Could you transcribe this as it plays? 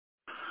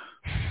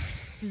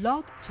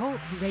Blog Talk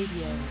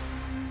Radio.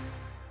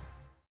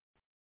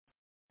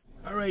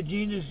 All right,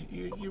 Genius,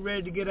 you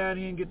ready to get out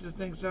here and get this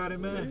thing started,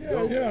 man?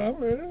 Yeah,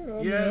 I'm ready.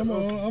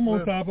 I'm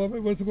on top of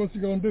it. What's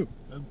you gonna do?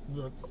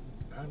 Look,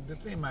 this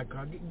ain't my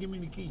car. Give me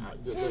the keys.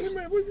 What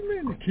do you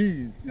mean the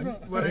keys?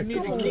 Well, I need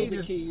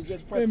the keys. You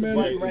just press the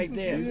button right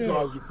there.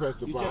 Yeah. You press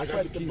the button. I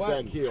got the keys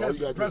button. back here. All you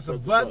got to Press do a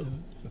is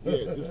button. Yeah,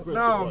 just press the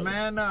No, button.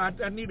 man, no.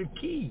 I need a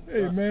key.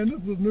 Hey, man, this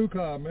is a new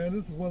car, man.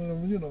 This is one of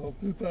them,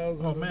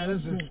 2000. Oh, man,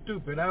 this is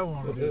stupid. I don't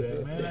want to do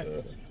that,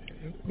 man.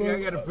 I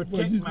got to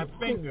protect my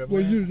finger,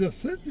 well, man. you just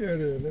sit there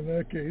then, in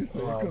that case.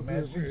 Oh,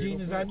 man,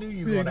 Genius, I knew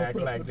you were going to act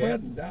like that.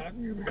 Button,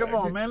 Doc. Come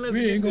on, man, let's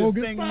we get ain't this gonna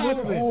thing get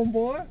started, moving.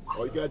 homeboy.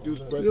 All you got to do is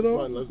press the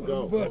button. Let's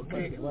go.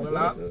 Okay,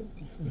 well,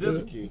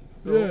 this key.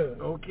 Yeah.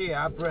 Okay,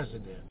 I'll press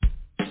it then.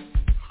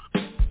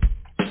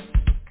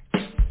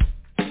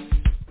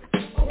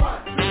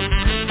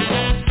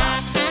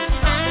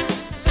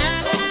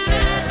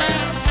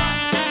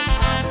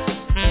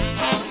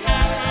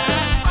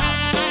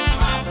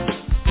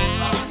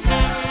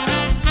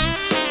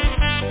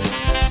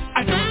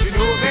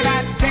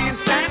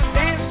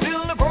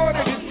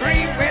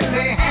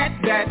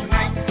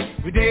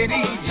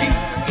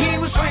 He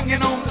was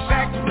swinging on the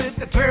sax with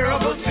the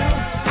terrible tune.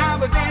 I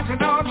was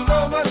dancing all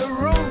over the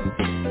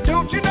room.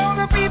 Don't you know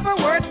the people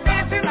were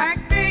dancing like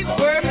they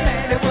were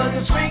mad? It was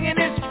the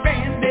swingin'est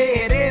band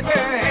they'd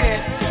ever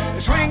had.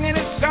 The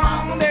swingin'est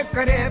song there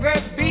could ever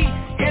be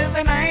is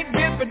the night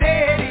before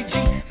Daddy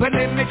G. But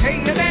let me tell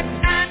you that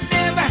I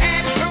never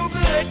had it so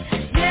good.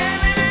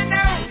 Yeah, and I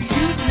know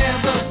you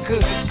never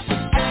could.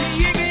 I see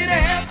you get a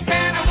help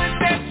banner with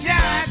that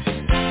jive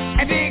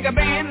and dig a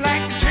band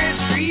like the Church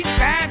Street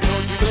Five.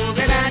 Don't you know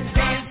that I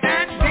danced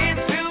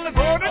till the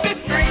quarter to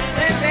three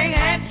when they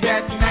had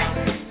that night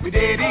with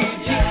Daddy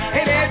G.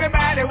 And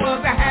everybody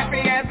was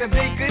happy as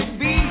they could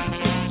be,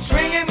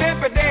 swinging there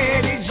for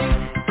Daddy G.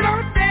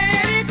 Blow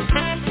Daddy,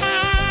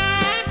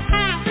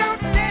 blow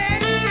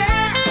Daddy,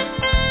 yeah.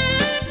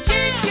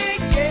 Yeah, yeah,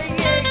 yeah,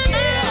 yeah,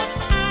 yeah.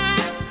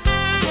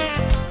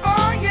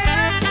 Oh,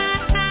 yeah.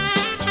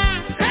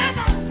 Come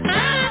on,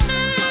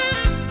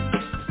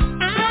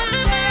 blow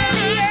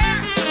Daddy, yeah.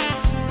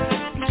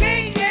 Yeah,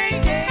 yeah,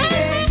 yeah,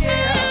 yeah,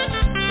 yeah.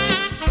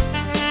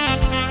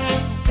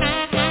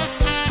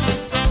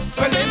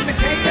 But let me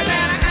tell you that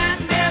I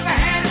never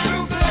had it so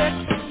good.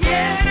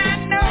 Yeah, and I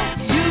know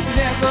you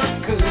never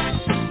could.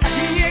 I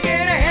see you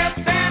get a help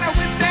banner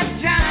with that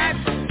jive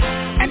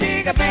and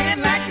dig a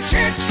band like the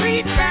Church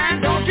Street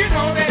Five. Don't you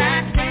know that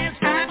I danced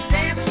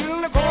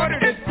till the quarter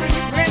to three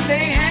when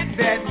they had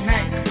that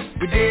night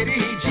with Daddy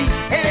G.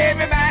 And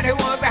everybody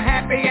was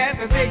happy as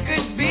they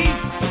could be,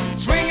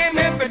 swinging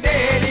there for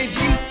Daddy G.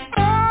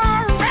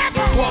 Oh,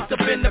 rapper! Walked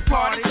up in the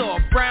party, saw a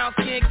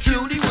brown-skinned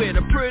cutie with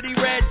a pretty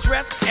red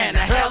dress and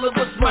a hell of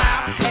a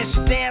smile. And she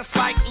danced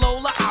like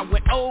Lola. I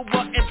went over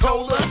and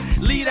told her,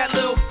 leave that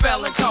little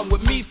fella, come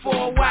with me for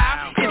a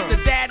while. It's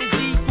the Daddy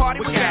G party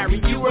with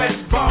Gary U.S.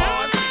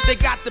 Bonds. They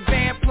got the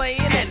band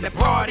playing and the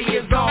party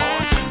is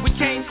on. We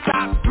can't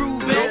stop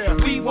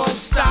grooving, we won't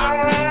stop.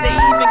 They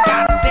even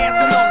got us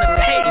dancing on the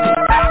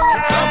pavement top.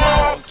 Come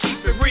on, keep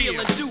it real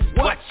and do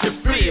what you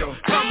feel.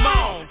 Come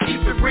on,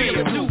 keep it real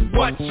and do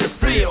what you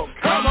feel.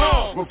 Come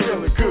on. We're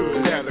feeling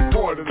good at a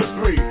quarter to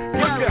three.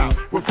 Look out,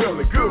 we're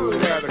feeling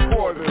good at a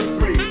quarter to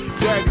three.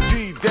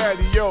 Daddy G,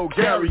 Daddy O,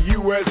 Gary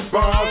U.S.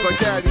 Bonds. Like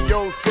Daddy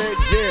O said,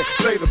 yeah,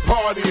 say the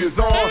party is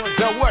on.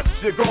 Now what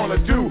you gonna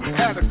do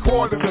at a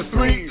quarter to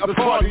three? The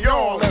party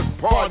on, let's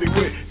party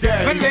with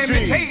Daddy But let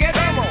me G. tell you that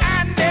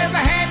I never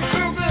had it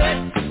so good.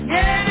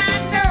 Yeah, and I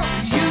know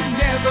you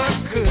never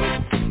could.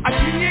 I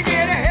see you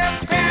get a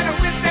help banner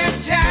with that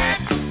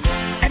jive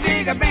and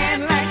dig a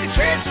band like the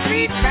Church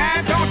Street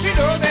Five. Don't you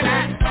know that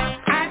I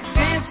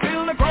danced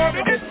till the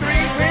quarter to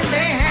three when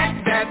they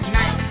had that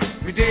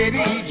night with Daddy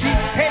G.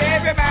 And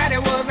everybody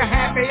was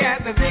happy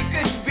as they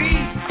could be,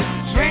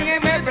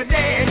 swinging there for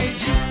Daddy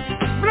G.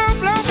 Blow,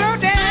 blow, blow,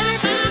 Daddy.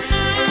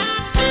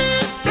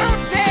 Blow,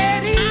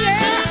 Daddy,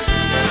 yeah.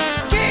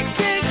 Yeah,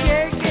 yeah,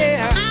 yeah,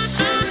 yeah.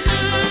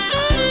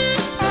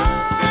 Oh,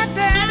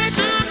 Daddy.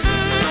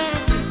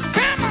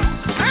 Come on,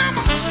 come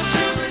on.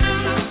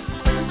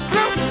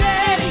 Blow,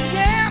 Daddy,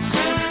 yeah.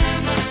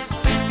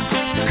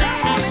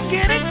 Come on and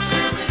get it.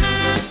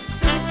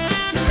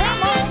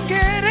 Come on,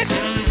 get it.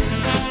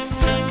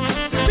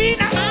 We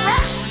not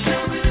rock.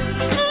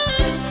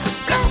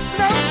 Blow,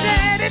 blow,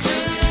 Daddy.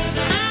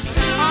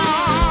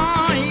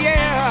 Oh,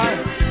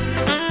 yeah.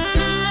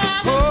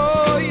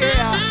 Oh,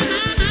 yeah.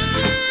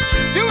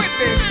 Do it,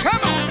 baby.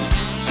 Come on.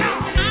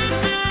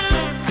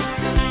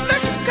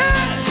 Looking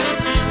good.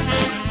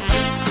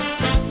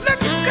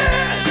 Looking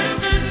good.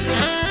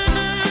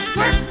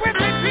 Work with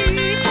me,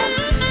 people.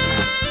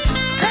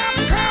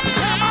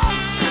 Come on.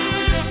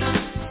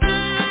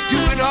 Do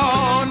it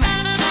all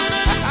night.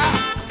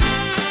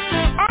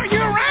 Are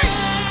you right?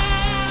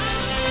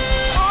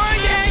 Oh,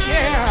 yeah,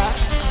 yeah.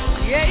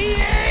 Yeah,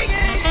 yeah,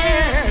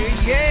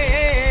 yeah,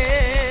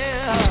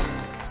 yeah.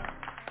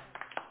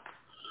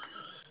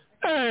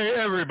 Hey,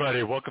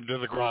 everybody. Welcome to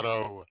the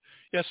Grotto.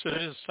 Yes,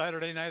 it is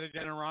Saturday night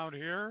again around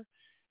here,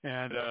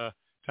 and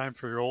time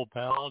for your old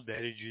pal,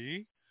 Daddy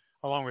G,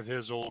 along with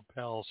his old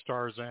pal,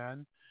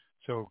 Starzan.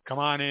 So come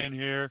on in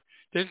here.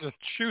 Take the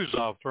shoes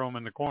off, throw them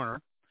in the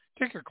corner.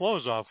 Take your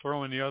clothes off,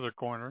 throw them in the other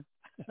corner.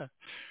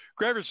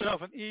 Grab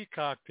yourself an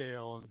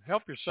e-cocktail and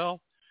help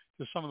yourself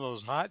to some of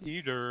those hot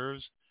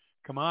hors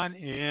Come on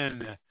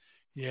in.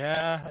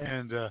 Yeah,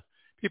 and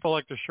people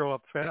like to show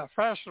up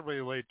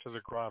fashionably late to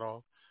the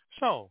Grotto.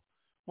 So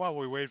while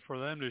we wait for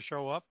them to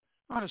show up,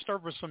 I'm going to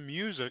start with some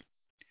music.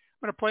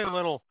 I'm going to play a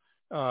little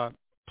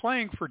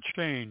Playing for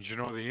Change, you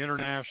know, the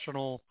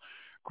international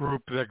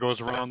group that goes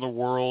around the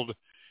world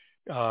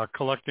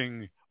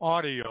collecting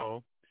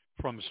audio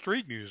from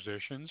street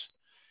musicians,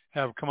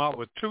 have come out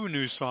with 2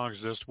 new songs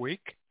this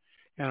week.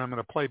 And I'm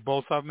going to play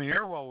both of them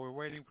here while we're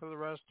waiting for the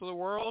rest of the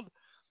world.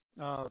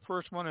 The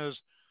first one is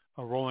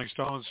a Rolling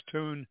Stones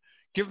tune,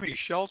 Give Me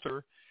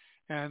Shelter.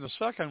 And the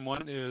second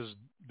one is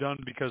done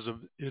because of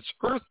it's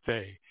Earth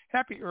Day.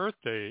 Happy Earth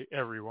Day,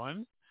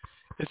 everyone.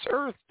 It's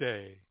Earth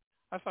Day.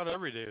 I thought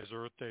every day is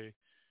Earth Day.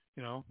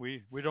 You know,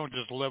 we don't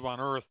just live on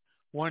Earth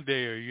one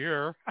day a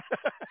year.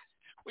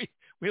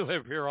 we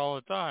live here all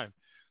the time.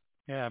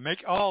 Yeah,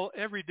 make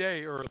every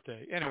day Earth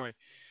Day. Anyway,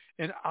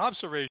 in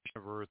observation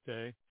of Earth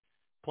Day,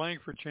 Playing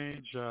for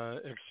Change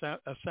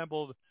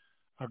assembled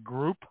a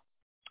group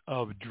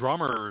of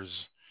drummers.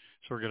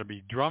 So we're going to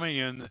be drumming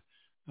in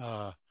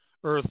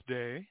Earth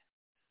Day,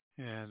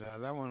 and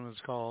that one was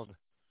called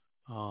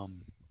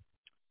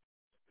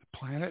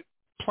Planet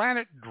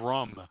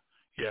Drum.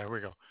 Yeah, here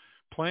we go.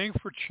 Playing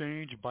for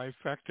Change by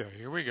Fecta.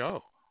 Here we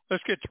go.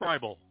 Let's get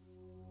tribal.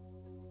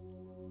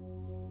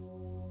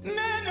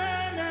 Na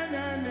na na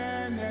na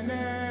na na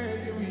na,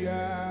 you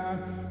ya.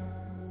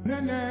 Na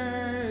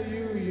na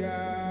you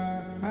ya.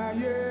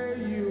 Aye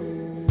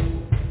you.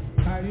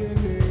 Aye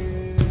le.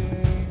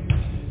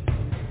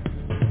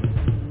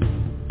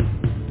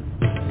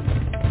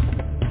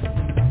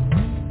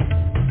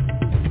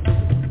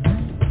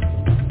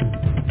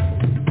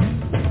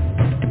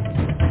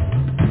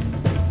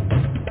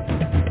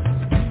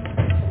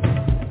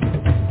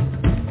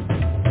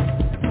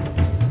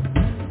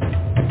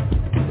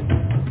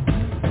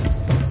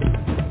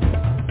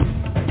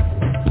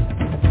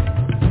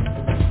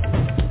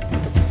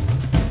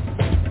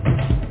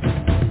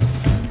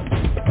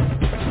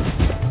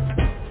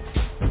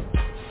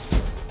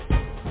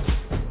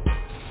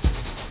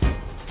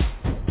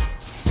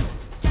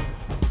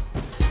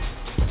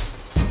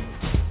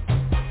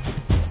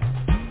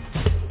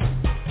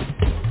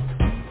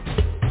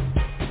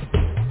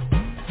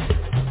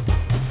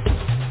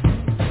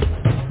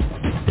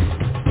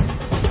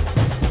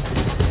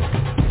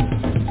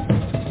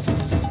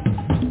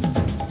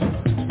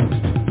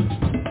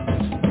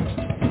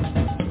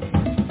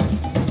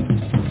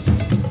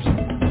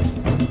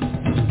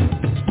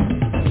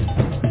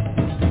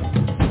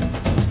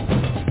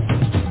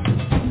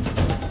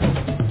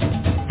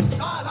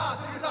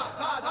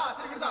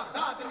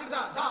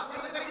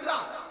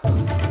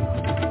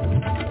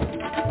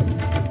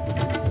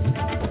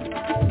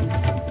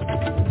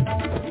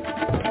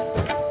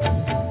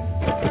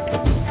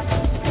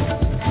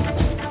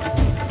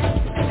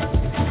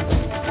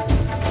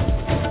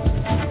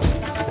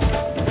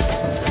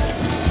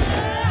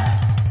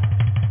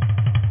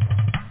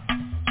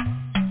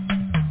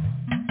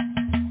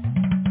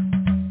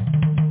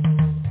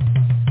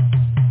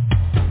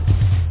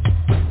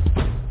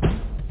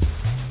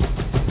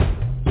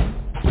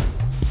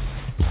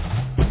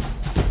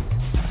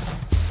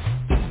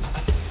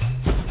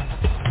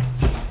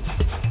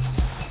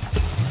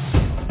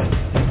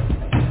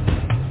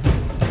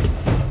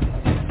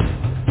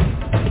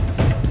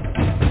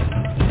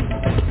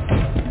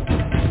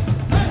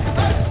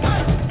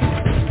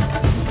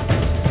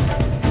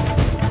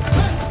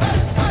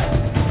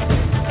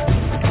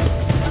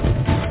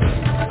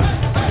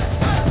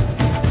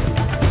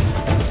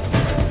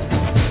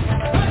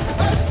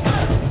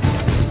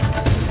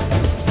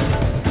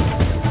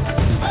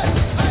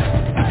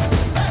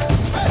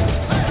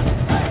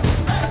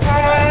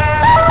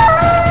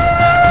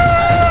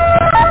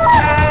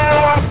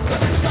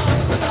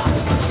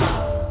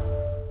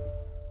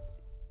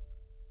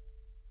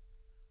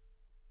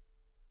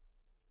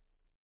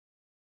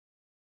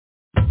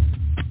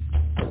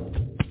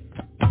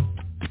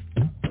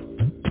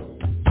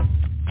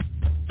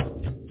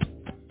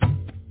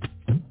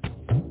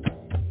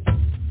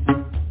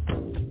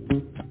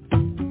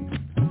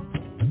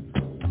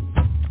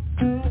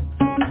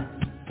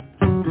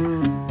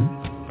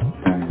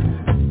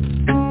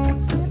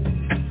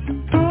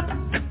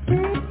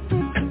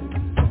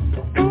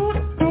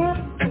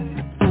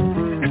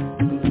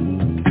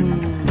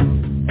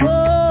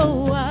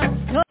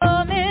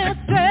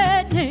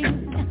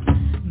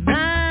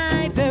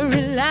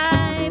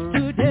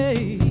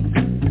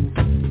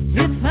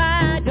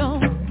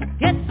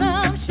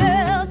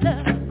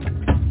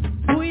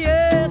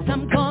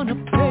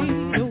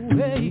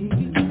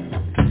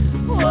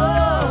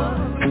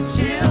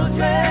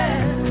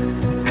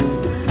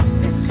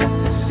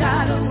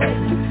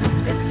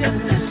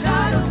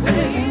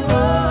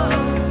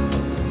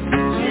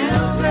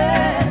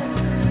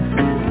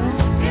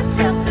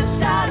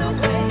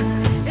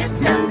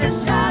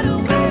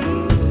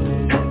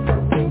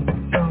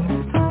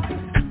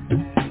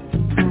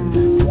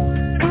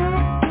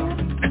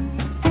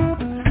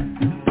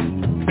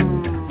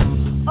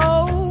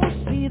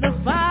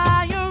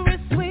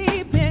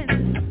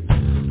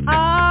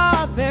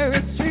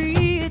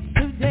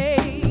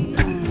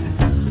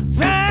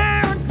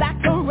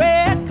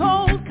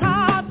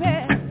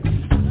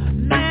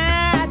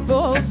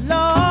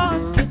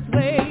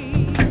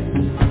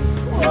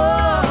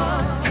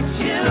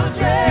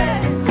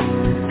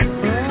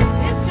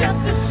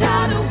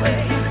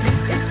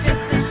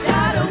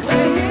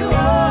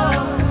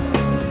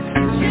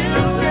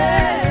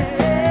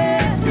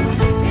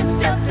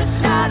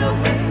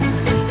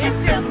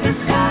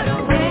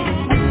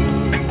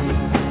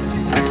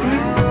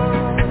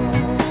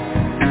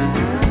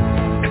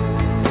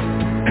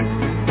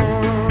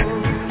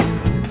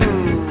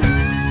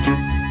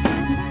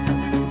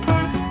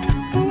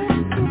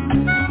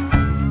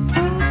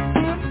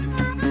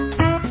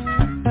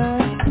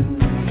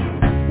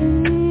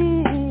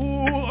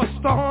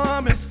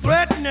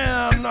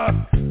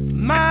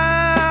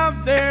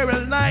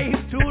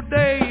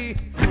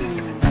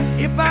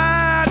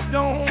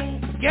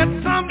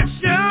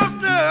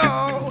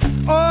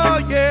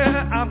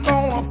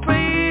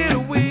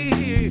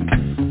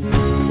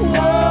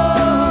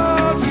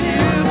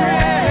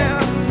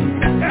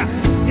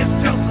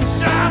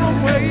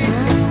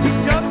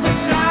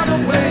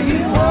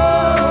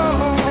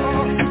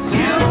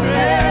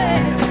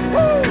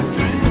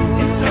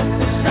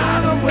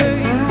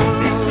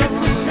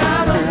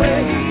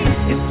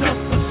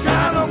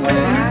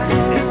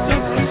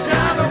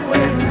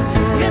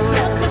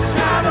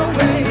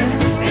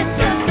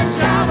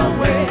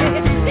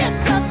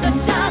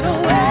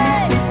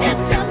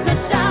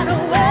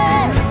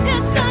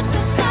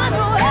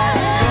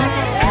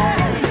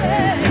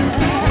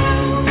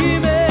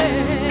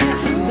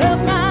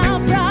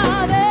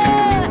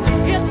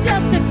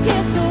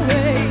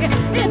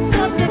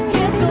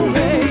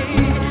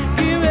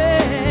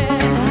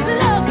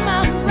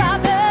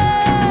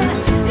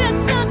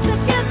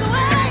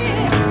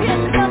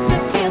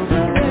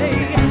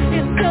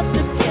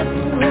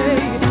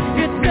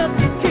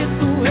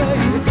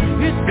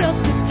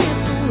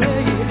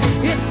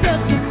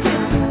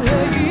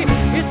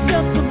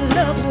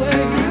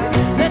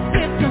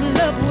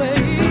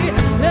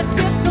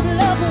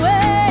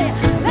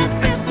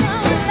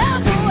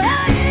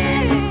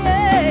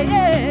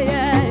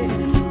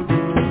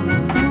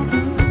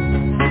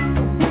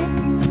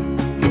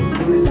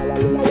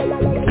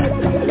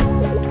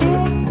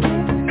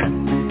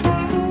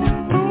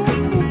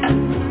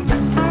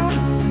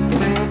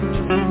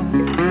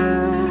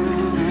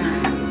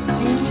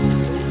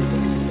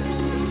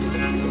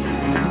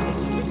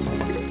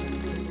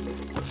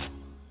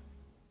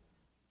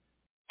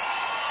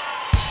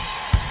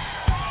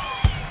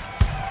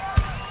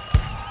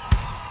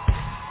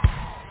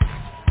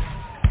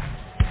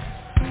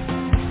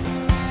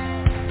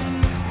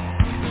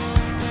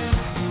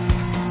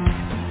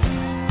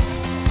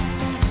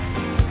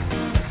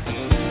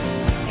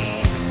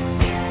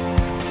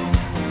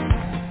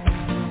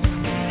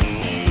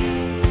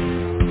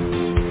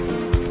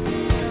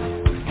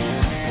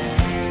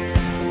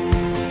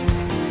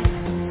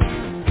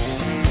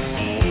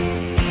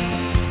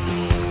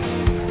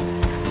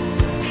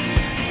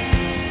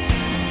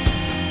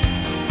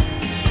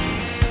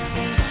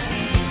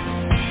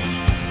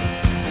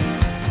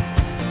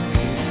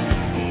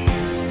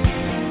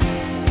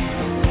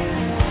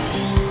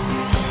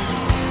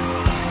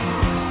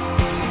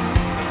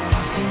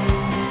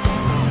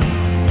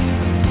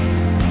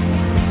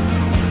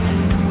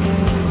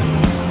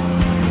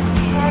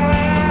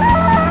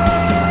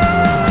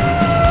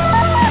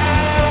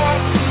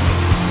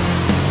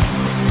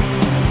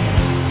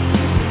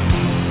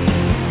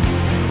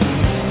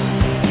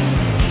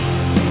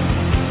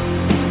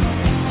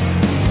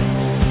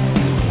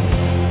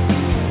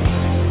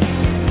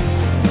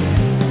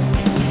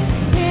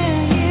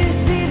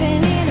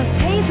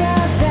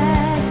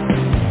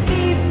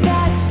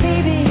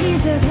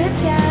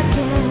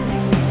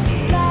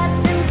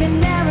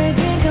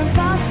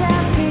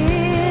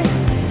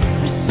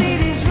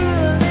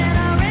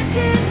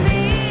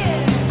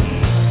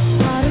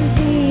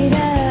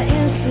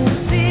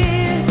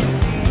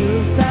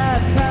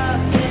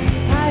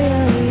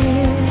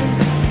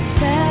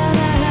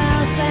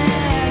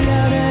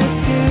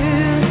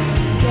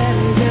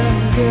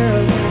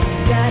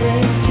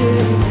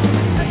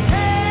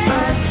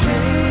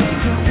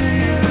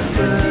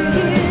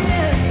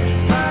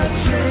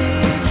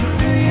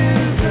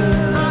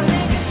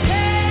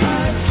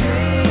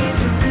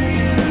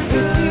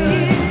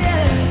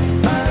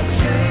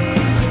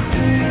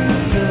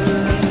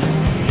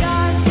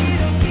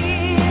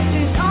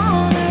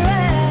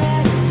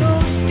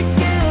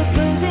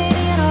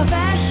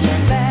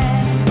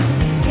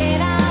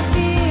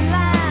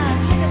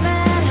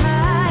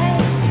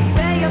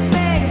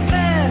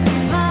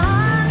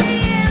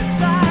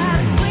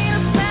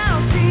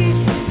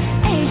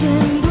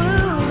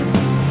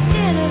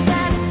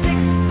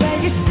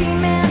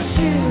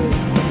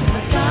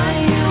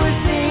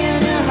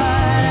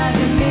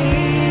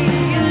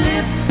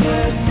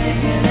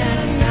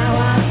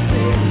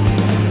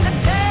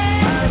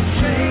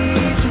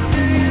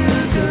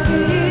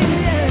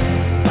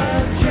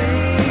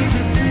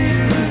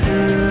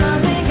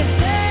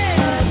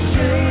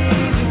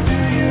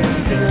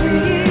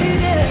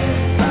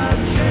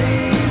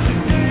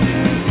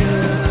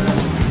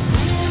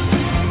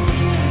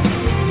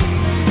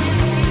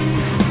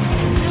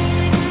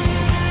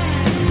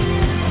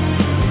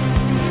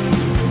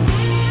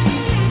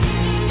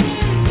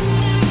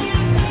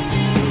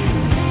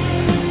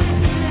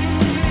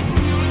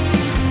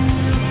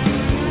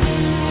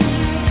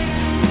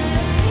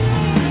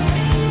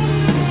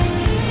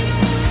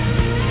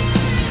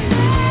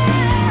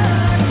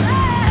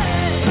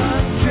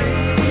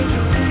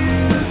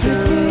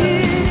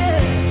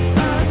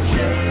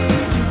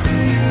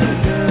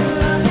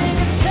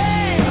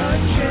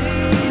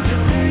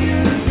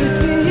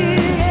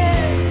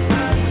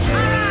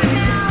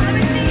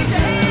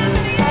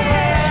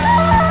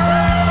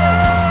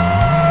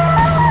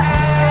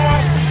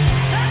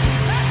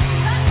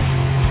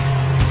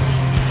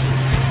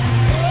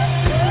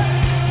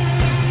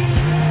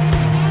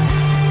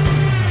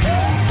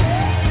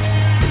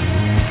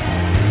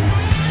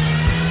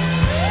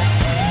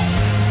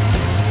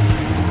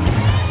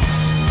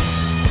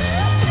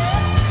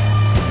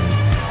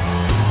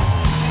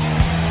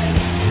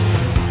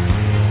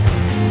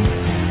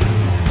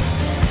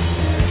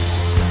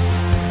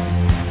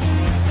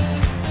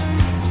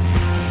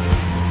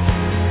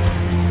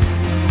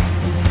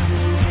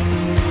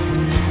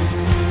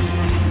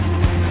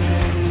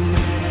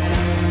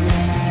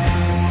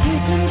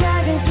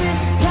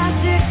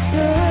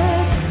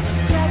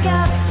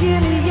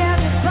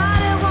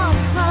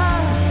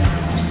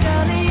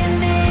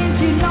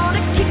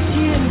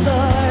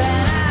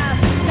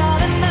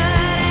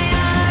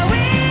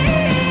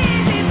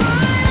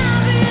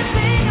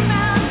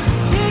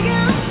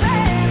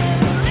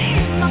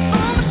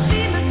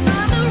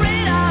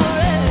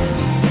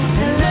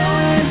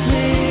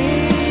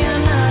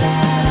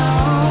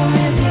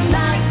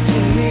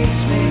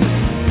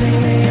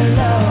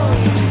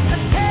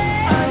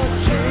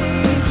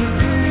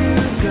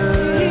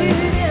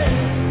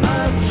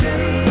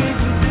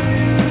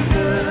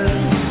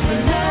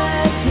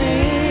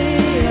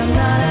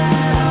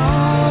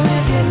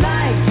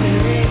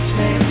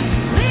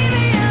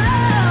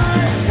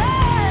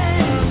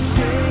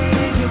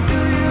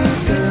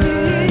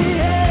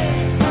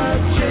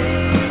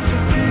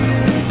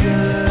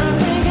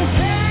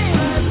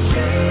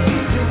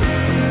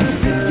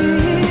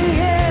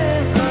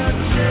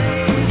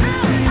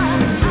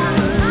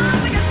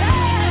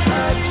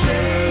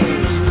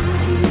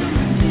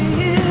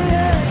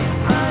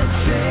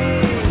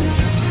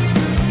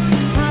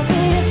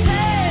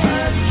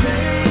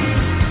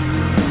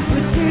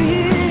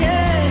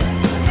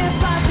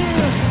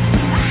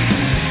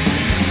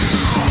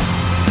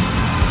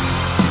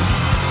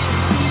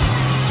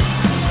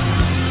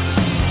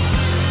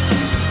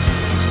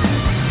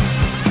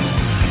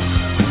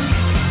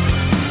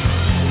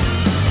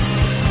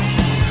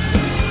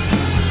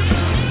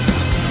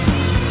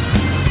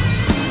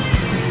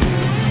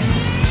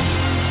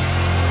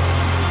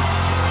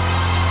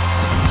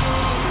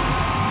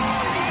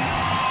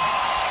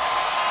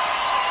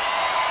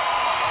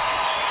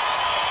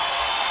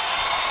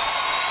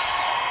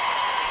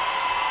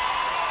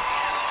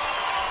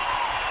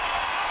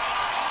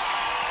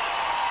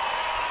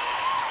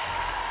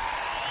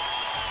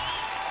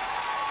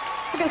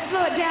 Okay,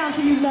 slow it down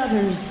for you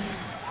lovers.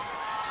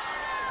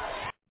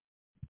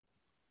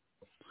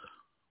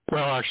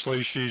 Well,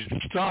 actually, she's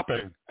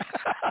stopping.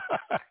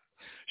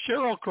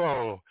 Sheryl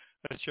Crow.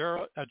 A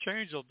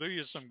change will do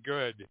you some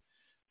good,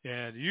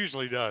 and it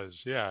usually does.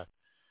 Yeah.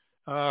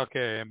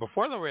 Okay. And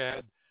before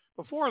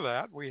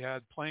that we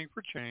had Playing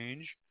for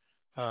Change,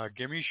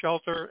 Gimme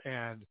Shelter,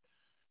 and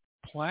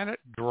Planet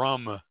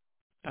Drum.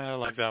 I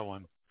like that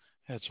one.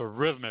 It's a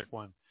rhythmic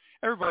one.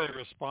 Everybody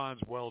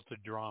responds well to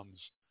drums.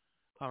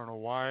 I don't know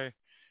why.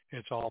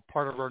 It's all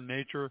part of our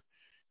nature.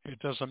 It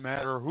doesn't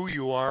matter who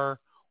you are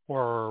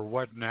or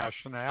what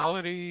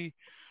nationality,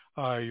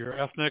 your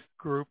ethnic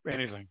group,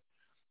 anything.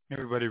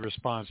 Everybody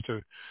responds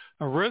to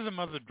a rhythm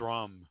of the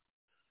drum.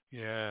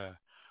 Yeah.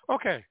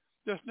 Okay.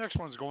 This next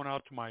one's going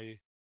out to my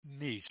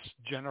niece,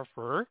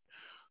 Jennifer,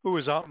 who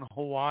is out in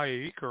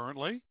Hawaii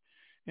currently.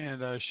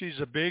 And she's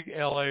a big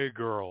L.A.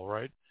 girl,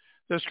 right?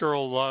 This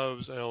girl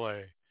loves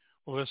L.A.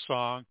 Well, this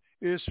song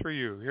is for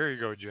you. Here you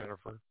go,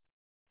 Jennifer.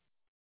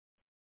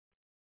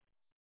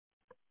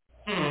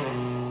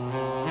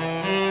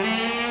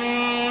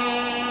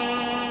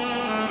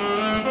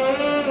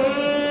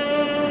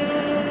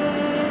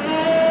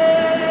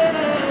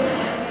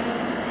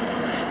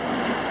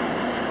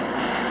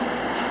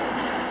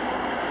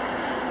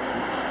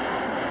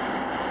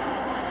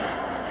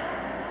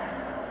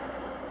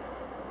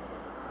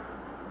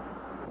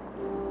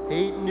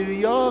 Hate New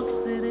York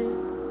City,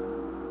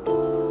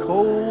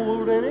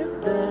 cold and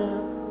it's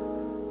damp,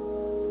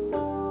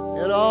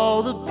 and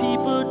all the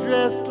people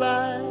dressed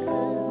like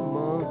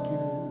monkeys.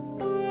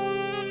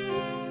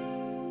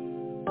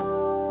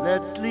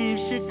 Let's leave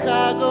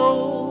Chicago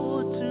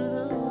to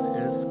the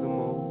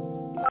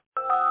Eskimos.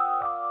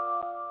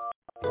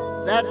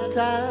 That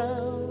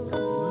town's a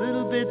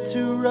little bit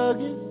too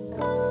rugged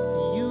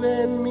for you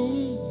and me,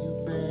 you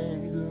bad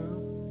girl.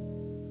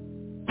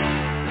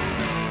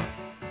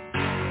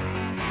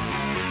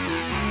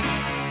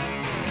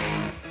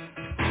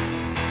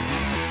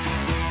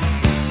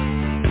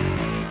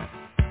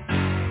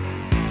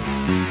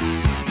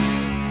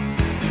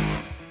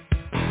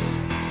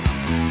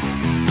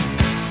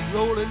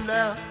 Rolling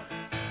down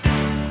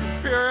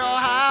Imperial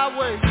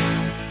Highway,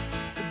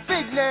 the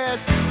big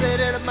nasty red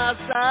at my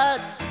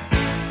side.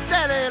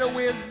 That ain't a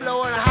wind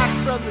blowing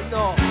hot from the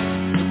north,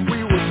 and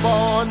we were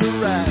born to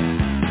ride.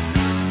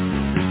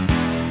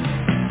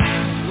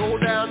 Roll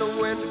down the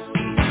window,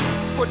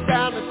 put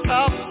down the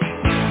top,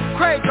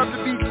 crank up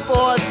the Beach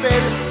Boys,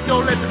 baby.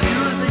 Don't let the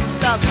music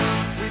stop.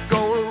 We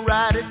gonna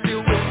ride it till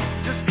we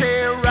just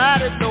can't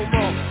ride it no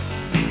more.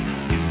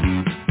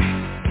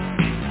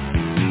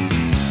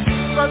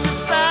 From the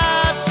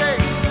side bay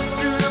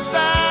to the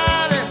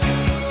valley,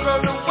 from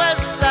the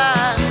west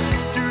side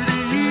to the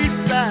east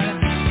side,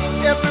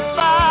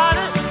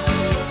 everybody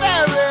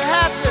very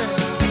happy,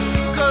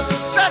 'cause the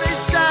sun is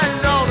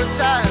shining all the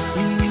time.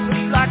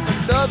 Looks like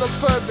another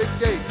perfect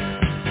day.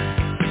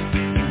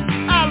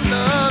 I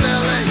love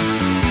LA.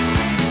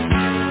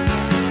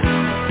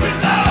 We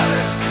love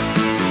it.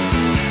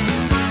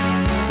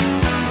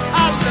 I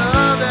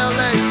love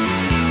LA.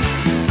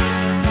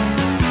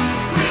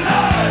 We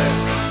love it.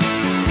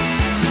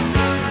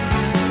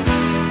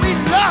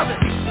 Love it.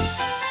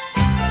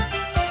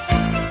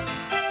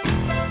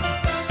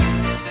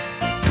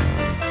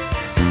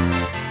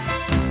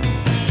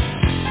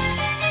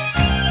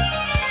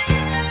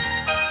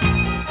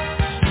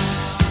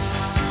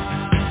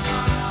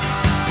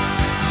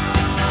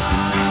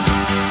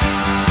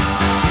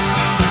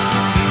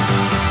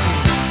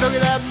 Look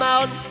at that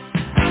mountain.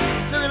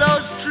 Look at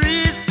those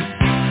trees.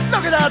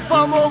 Look at that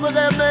bum over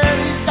there,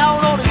 man. He's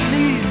down on his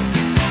knees.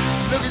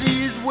 Look at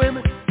these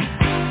women.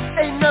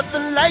 Ain't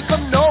nothing like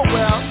them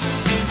nowhere.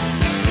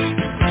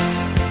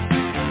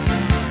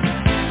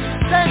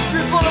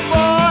 Century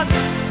Boulevard,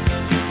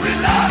 we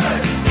love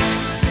it.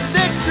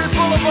 Dixie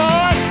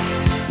Boulevard,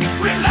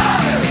 we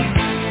love it.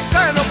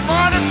 Santa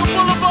Monica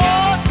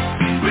Boulevard,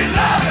 we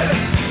love it.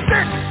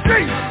 Sixth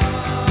Street,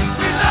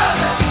 we love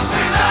it.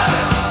 We love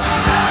it.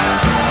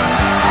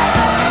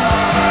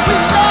 We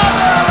love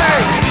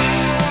LA.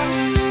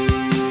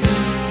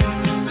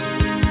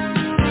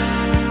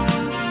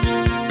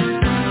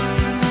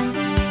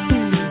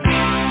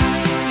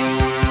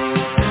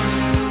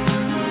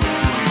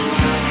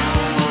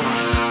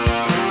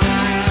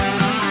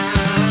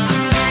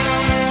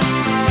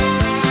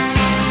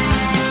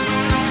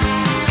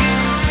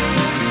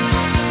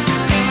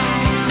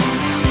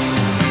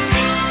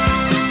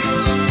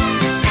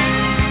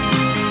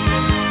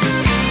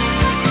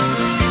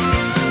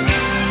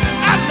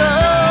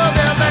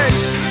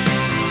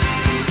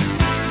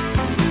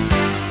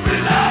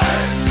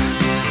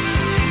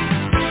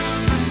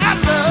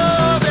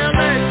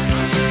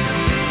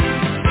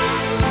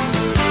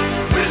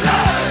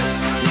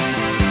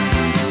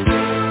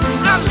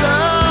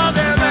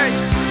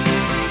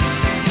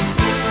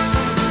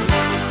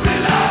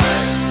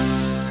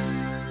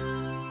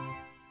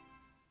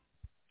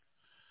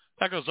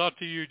 That goes out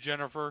to you,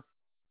 Jennifer.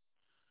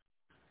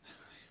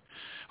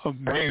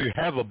 May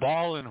have a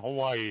ball in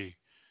Hawaii,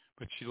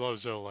 but she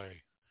loves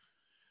L.A.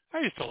 I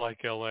used to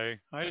like L.A.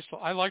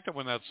 I liked it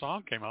when that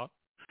song came out.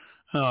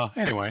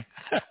 Anyway,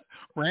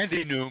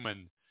 Randy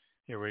Newman.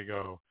 Here we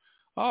go.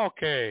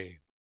 Okay.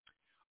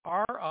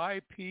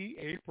 R.I.P.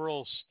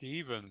 April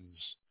Stevens.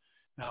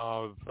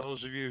 Now, for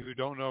those of you who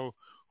don't know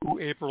who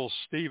April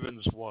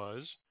Stevens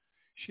was,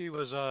 she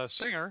was a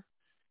singer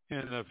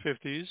in the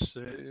 50s,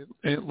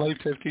 late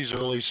 50s,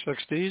 early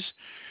 60s.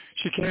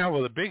 She came out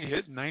with a big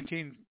hit in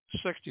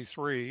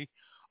 1963,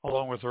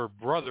 along with her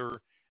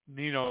brother,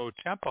 Nino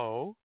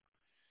Tempo.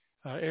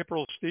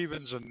 April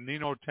Stevens and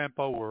Nino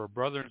Tempo were a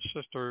brother and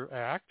sister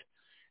act.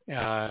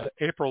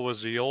 April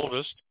was the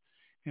oldest,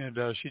 and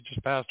she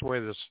just passed away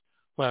this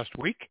last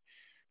week,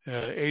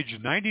 age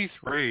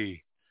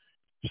 93.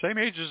 Same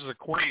age as the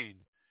Queen.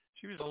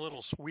 She was a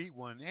little sweet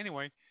one.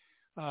 Anyway,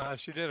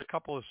 she did a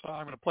couple of songs.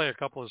 I'm going to play a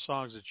couple of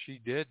songs that she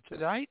did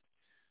tonight,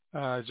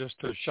 just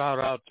to shout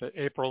out to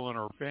April and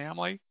her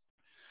family.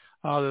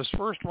 This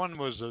first one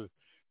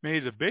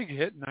made a big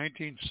hit in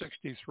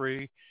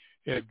 1963.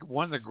 It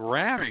won the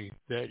Grammy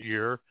that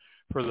year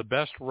for the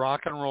best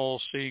rock and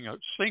roll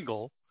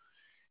single.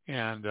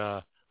 And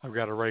I've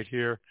got it right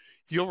here.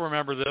 You'll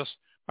remember this.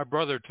 My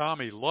brother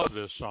Tommy loved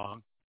this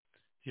song.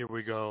 Here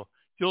we go.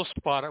 You'll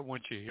spot it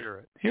once you hear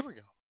it. Here we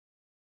go.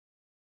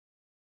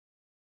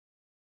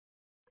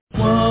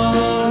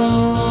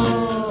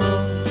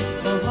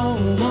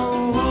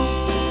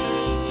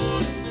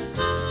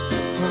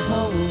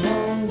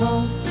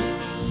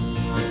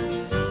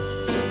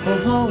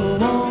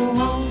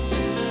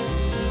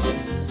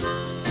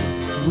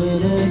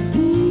 With a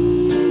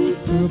deep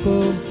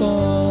purple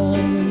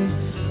fawn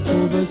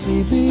over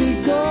sleepy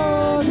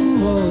garden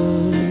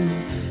walls,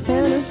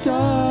 and the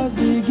stars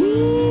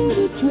begin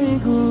to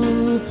twinkle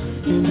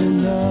in the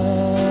night.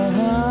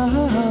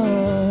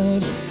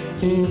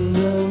 In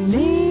the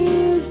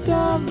midst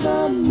of the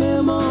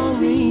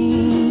memory,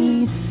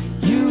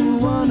 you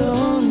wander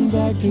on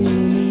back to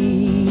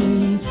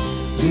me,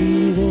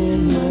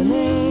 breathing my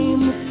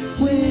name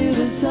with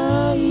a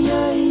sigh.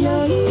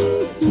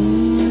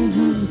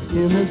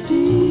 In the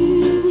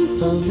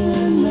stillness of the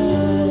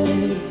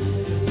night,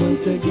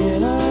 once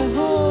again I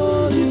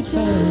hold you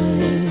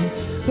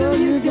tight. Though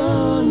you're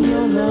gone,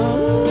 your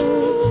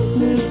love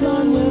lives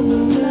on with the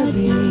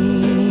melody.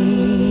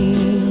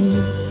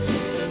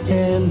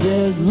 And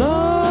as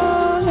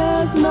long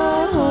as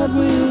my heart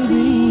will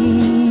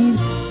beat,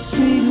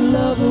 sweet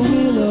lover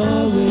will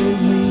always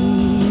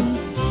meet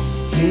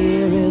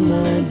here in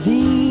my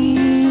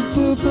deep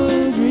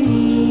purple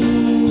dream.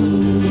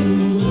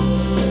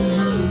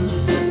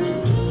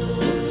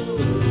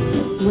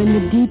 When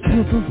the deep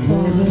purple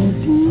falls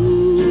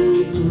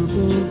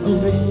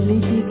over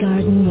sleepy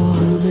garden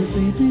walls,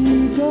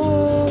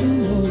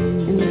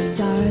 and the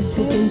stars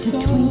begin to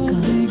twinkle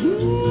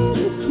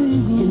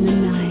in the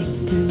night,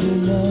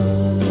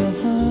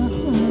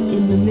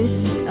 in the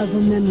midst of a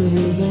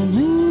memory,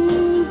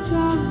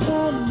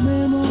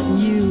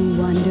 you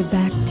wander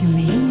back to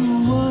me,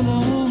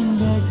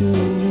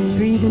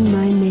 breathing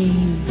my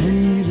name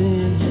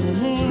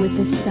with a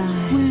sigh.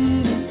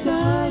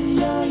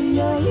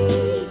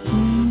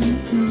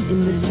 In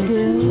the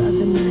still of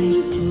the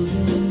night,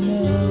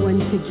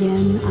 once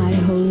again I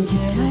hold you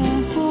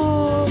tight.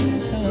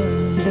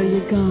 Though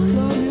you're gone,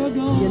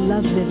 your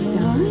love lives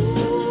on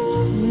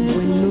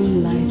when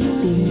moonlight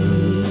beams.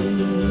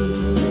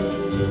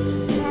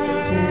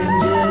 And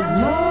as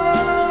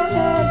long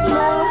as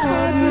my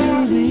heart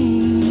will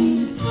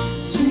beat,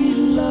 sweet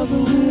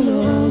lover will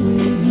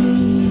always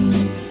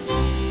meet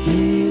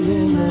here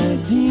in my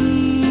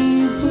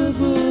deep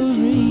purple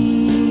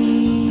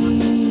dream.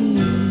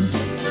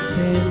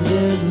 And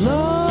as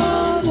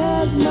long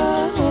as my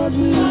heart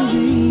will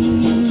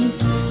beat,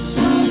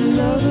 sweet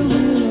lover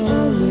will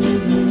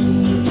always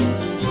meet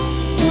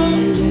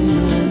here in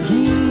my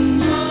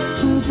deep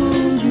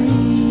purple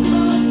dream.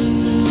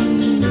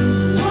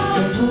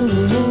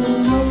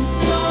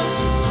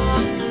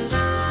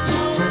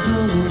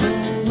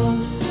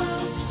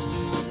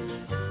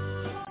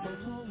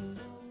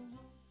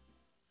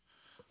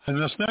 And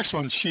this next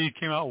one she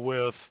came out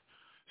with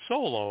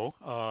solo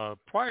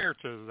prior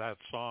to that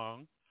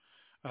song,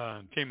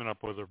 teaming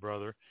up with her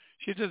brother.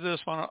 She did this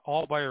one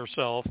all by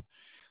herself.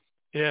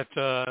 It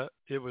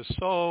was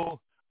so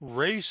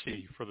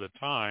racy for the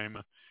time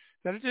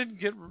that it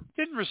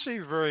didn't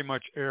receive very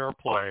much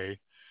airplay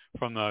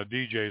from the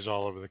DJs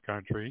all over the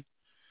country.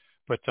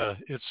 But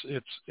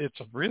it's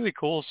a really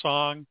cool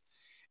song,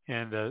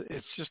 and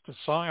it's just a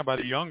song about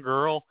a young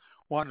girl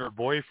wanting her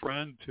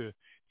boyfriend to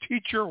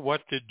teach her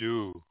what to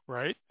do,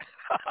 right?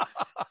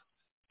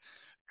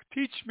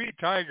 Teach Me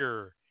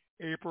Tiger,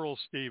 April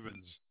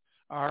Stevens,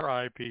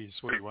 R.I.P.,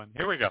 sweet one.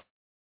 Here we go.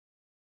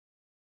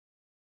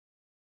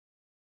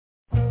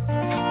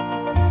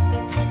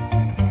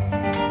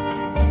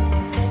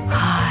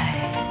 Hi,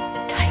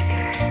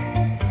 tiger.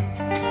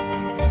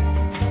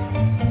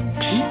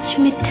 Teach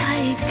me,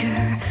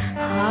 tiger,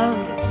 how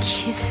to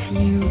kiss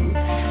you.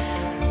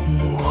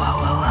 Wow,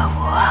 wow, wow,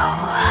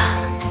 wow.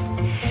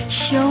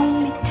 Show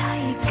me,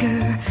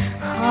 tiger,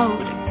 how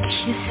to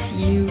kiss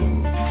you.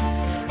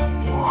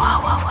 Wow,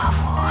 wow, wow,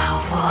 wow.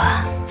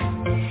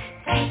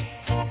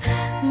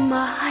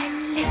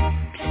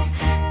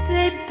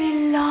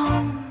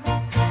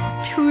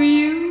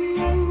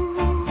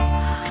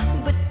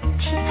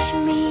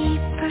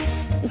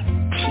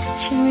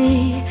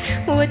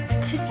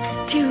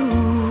 do.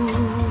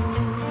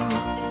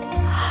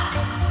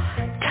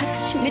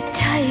 Touch me,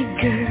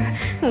 tiger,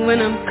 when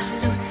I'm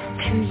close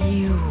to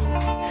you.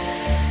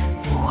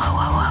 Wah,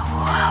 wah, wah,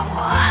 wah,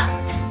 wah.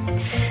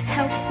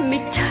 Help me,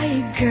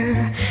 tiger,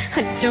 I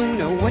don't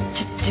know what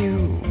to do.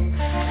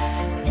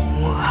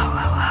 Wah,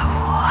 wah, wah,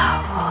 wah,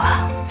 wah.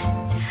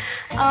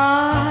 I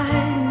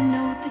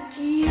know that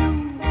you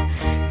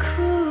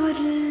could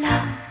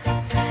love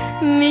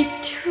me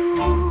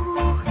too,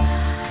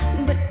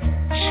 but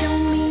show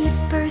me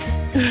first,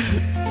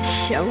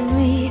 show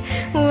me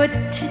what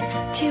to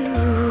do.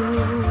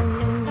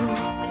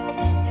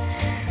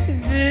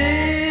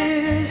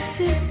 This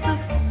is the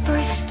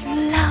first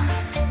love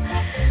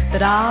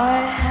that I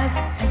have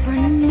ever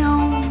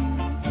known.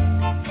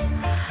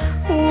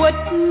 What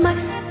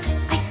must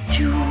I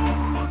do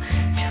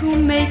to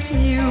make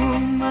you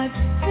my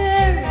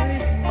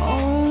very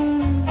own?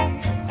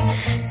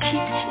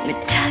 Teach me,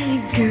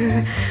 tiger,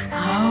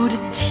 how to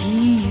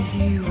tease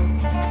you.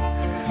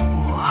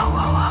 Wah,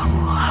 wah, wah,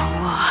 wah,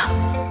 wah.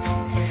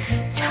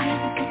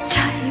 Tiger,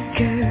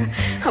 tiger,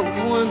 I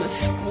wanna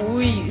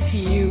squeeze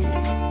you.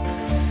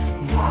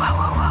 Wah,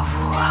 wah, wah,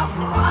 wah,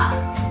 wah.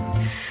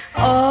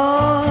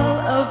 All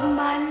of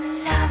my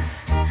love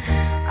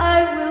I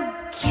will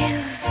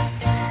give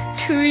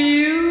to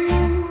you,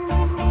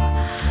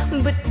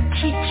 but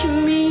teach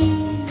me,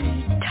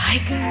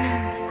 tiger,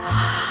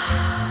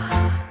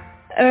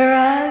 or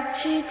I'll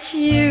teach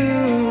you.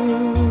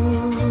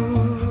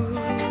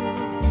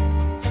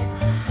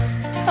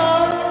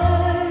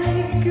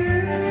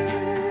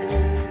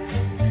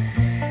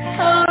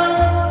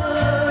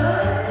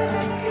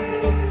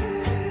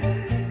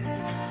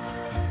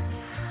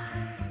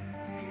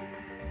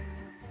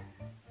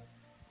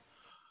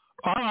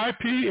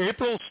 R.I.P.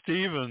 April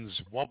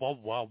Stevens. Wow, wow,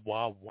 wow,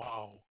 wow,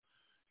 wow.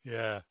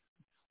 Yeah.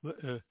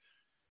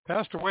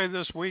 Passed away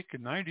this week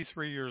at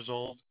 93 years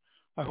old.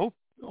 I hope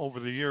over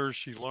the years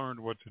she learned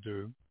what to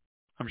do.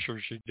 I'm sure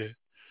she did.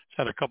 She's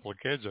had a couple of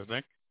kids, I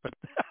think. But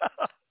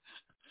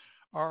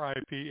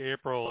R.I.P.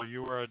 April,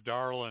 you were a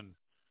darling.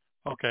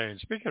 Okay, and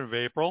speaking of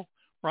April,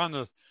 we're on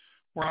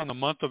the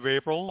month of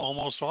April,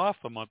 almost off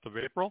the month of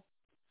April.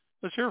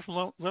 Let's hear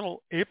from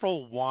little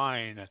April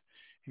Wine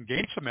and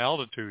gain some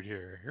altitude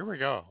here. Here we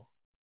go.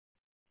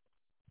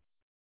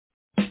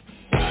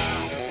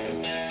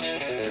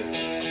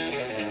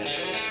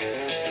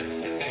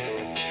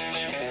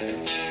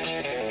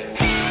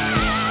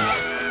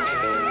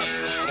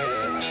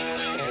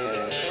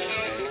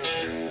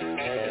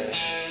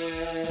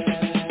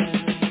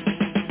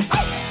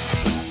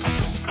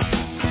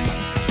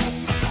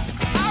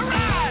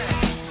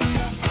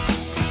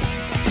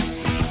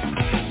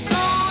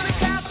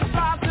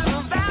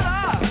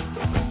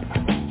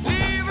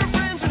 Leave her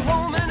friends at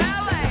home in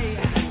L.A.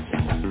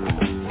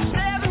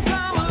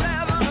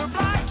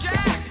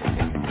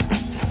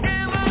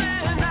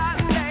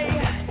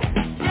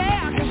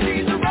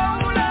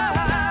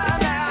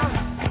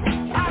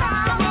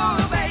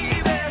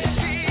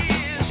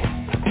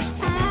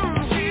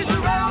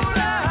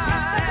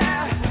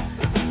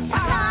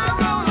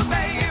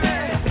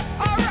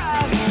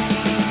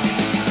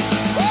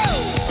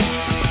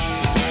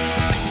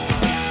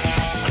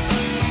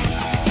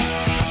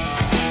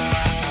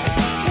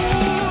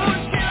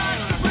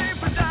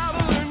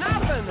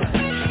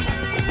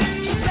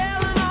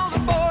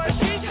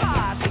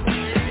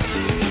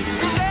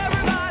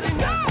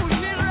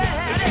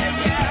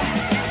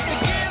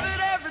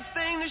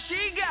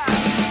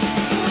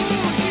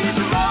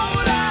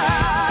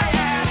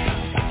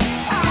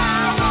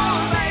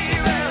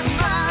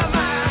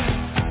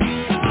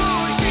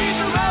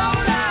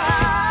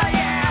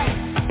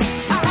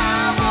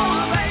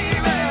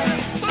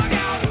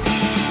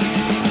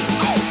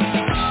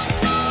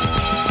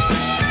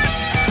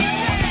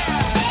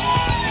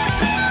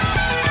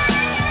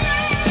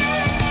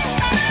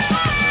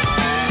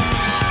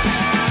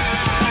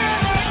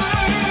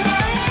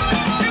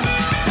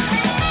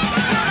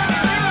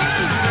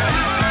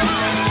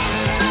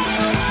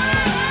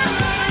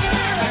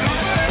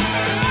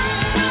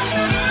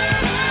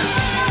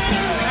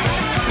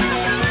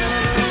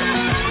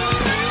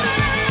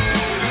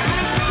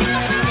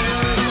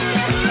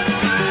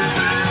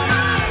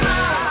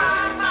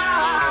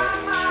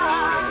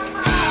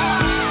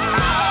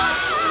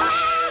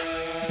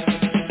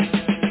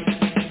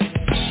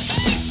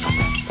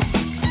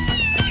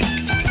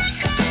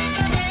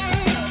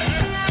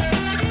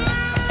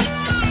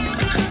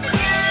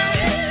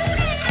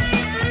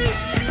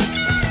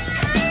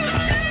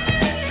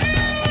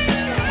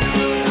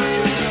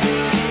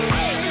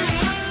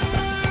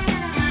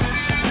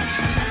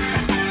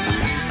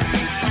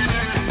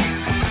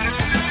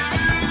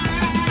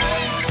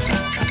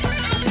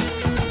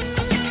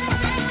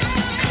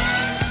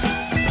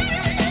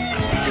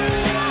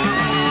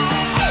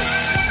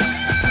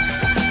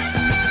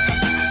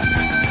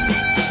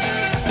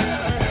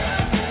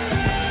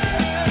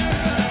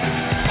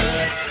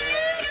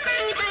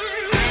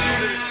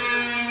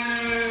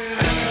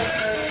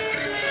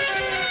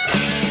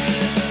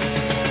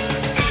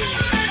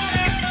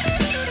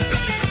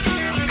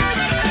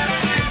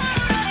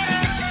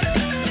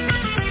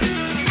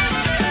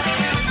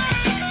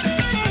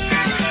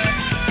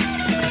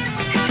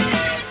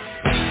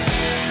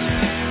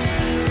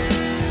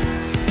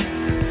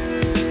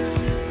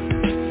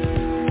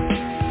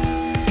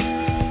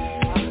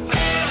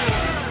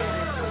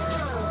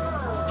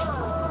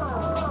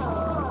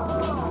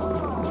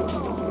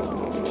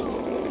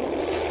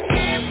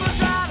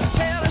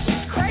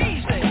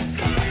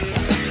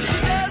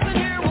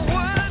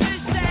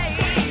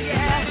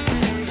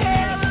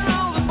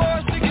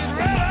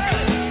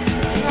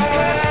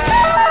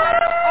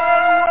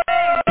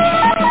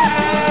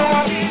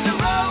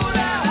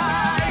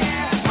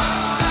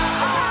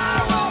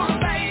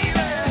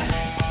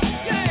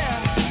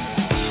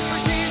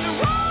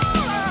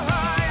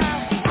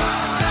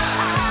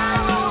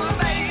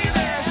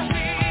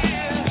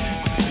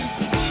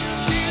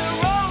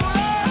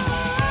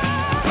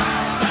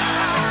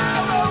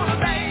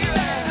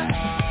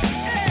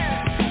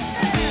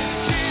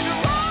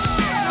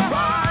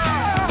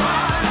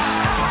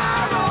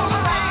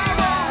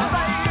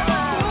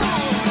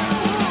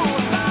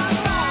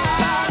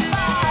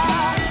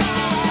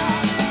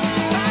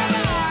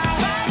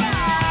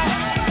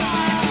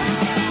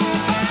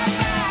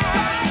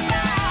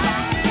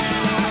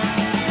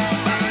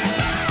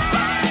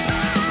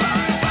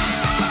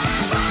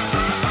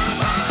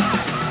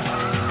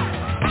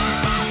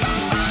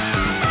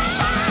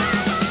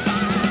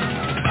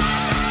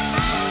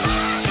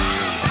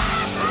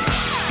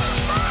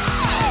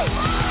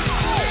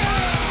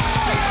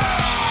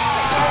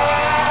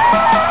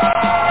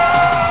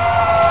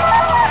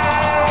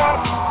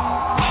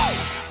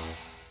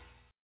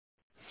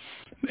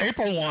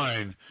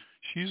 wine.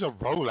 She's a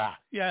roller.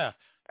 Yeah.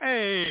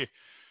 Hey,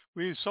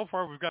 we've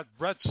got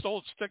Brett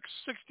Stoltz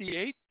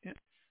 68,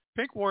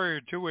 Pink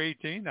Warrior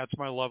 218. That's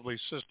my lovely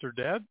sister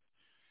Deb,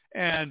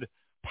 and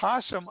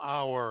Possum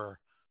Hour.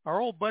 Our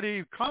old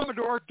buddy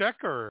Commodore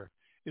Decker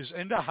is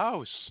in the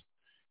house.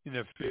 And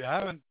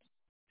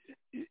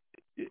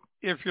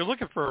if you're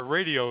looking for a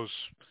radio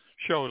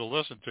show to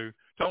listen to,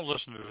 don't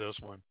listen to this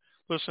one.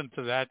 Listen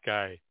to that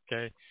guy.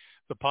 Okay,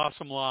 the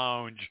Possum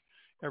Lounge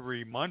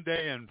every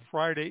Monday and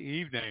Friday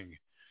evening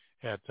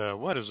at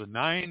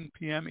 9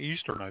 p.m.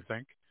 Eastern, I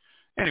think.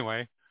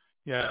 Anyway,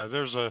 yeah,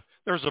 there's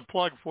a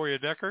plug for you,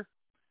 Decker.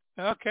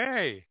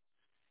 Okay.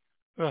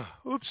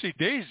 Oopsie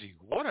daisy,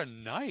 what a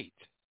night.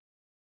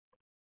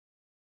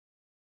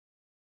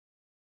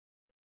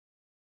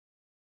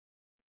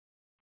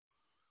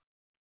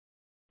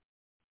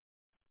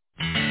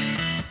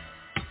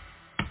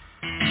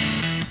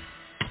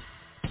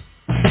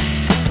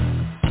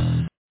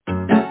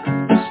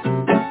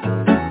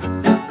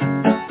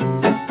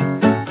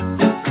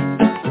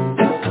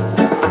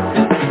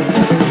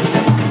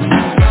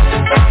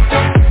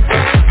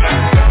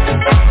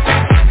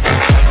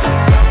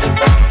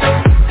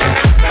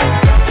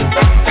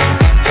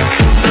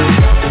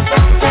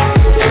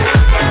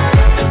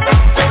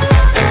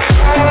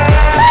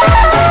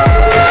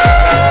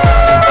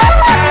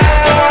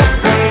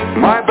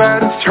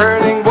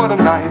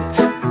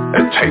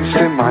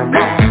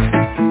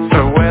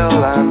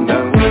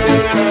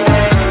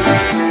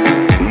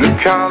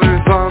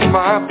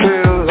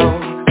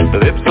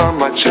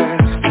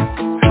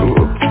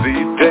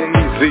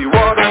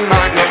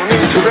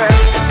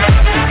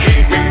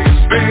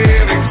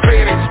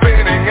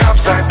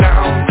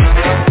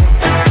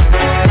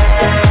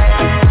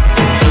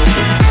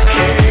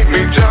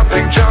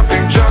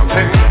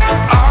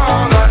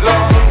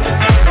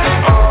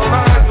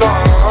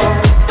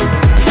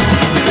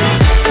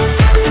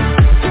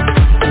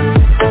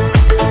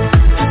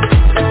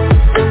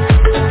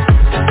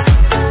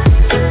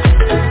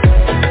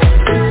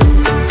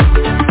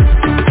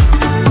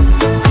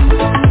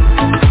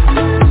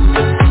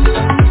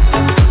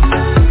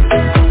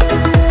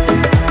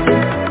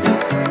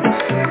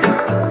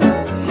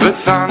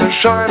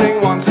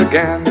 Shining once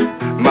again,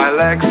 my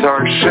legs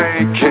are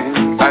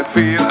shaking, I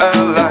feel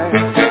alive.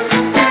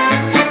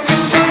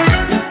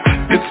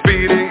 It's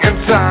beating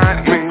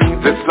inside me,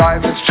 this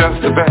life is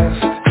just the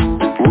best.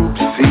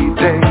 Whoopsie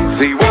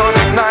daisy, what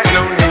a night,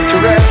 no need to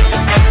rest.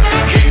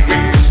 Keep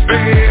me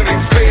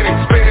spinning, spinning,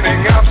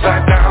 spinning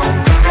upside down.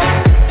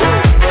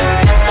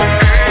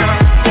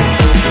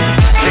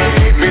 And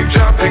keep me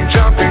jumping,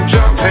 jumping,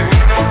 jumping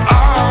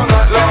all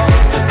night long,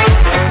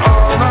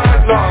 all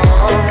night long.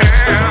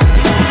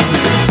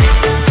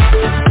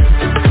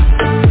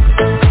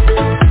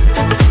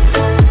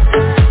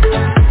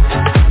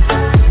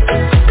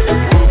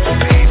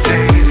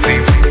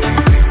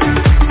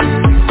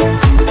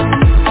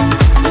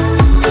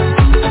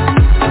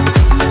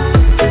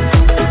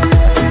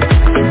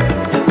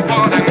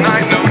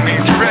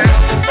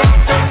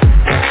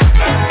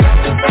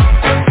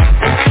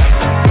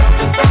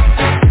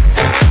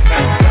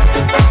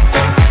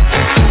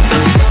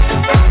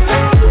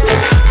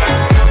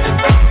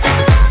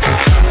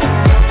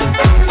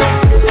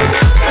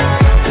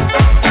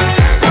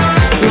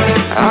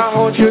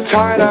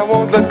 Tight, I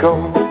won't let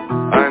go,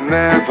 I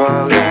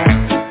never let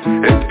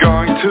it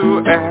going to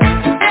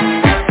end.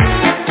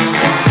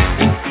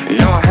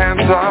 Your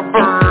hands are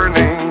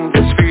burning,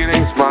 this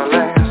feeling's my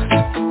last.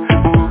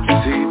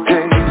 Oopsie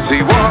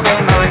daisy, what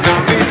a night, no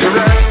need to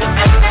rest.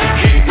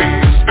 Keep me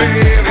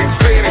spinning,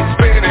 spinning,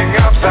 spinning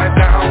upside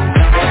down.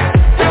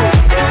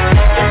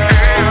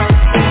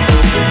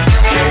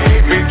 And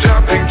keep me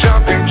jumping,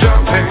 jumping,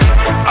 jumping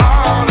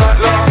all night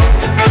long,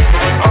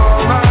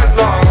 all night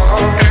long.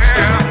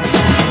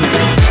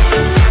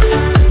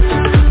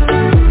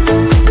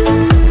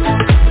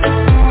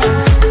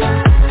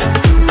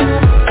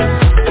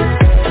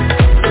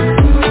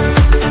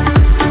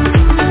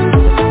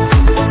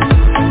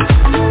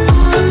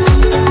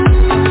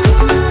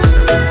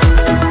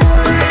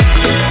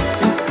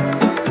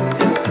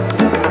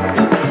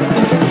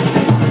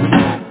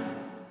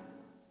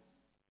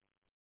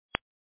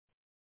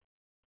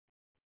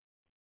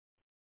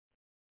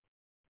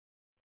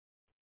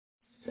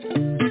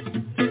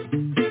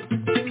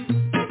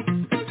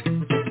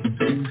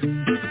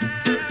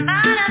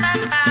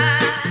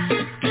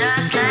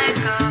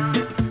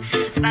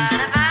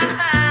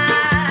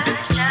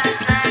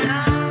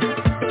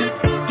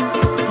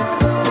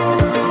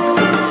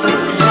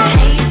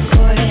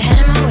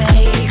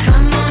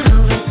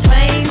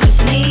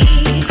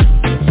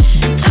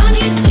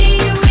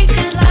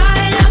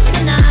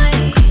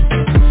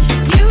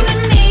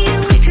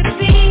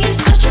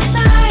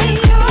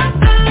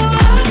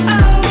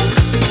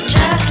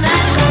 Just like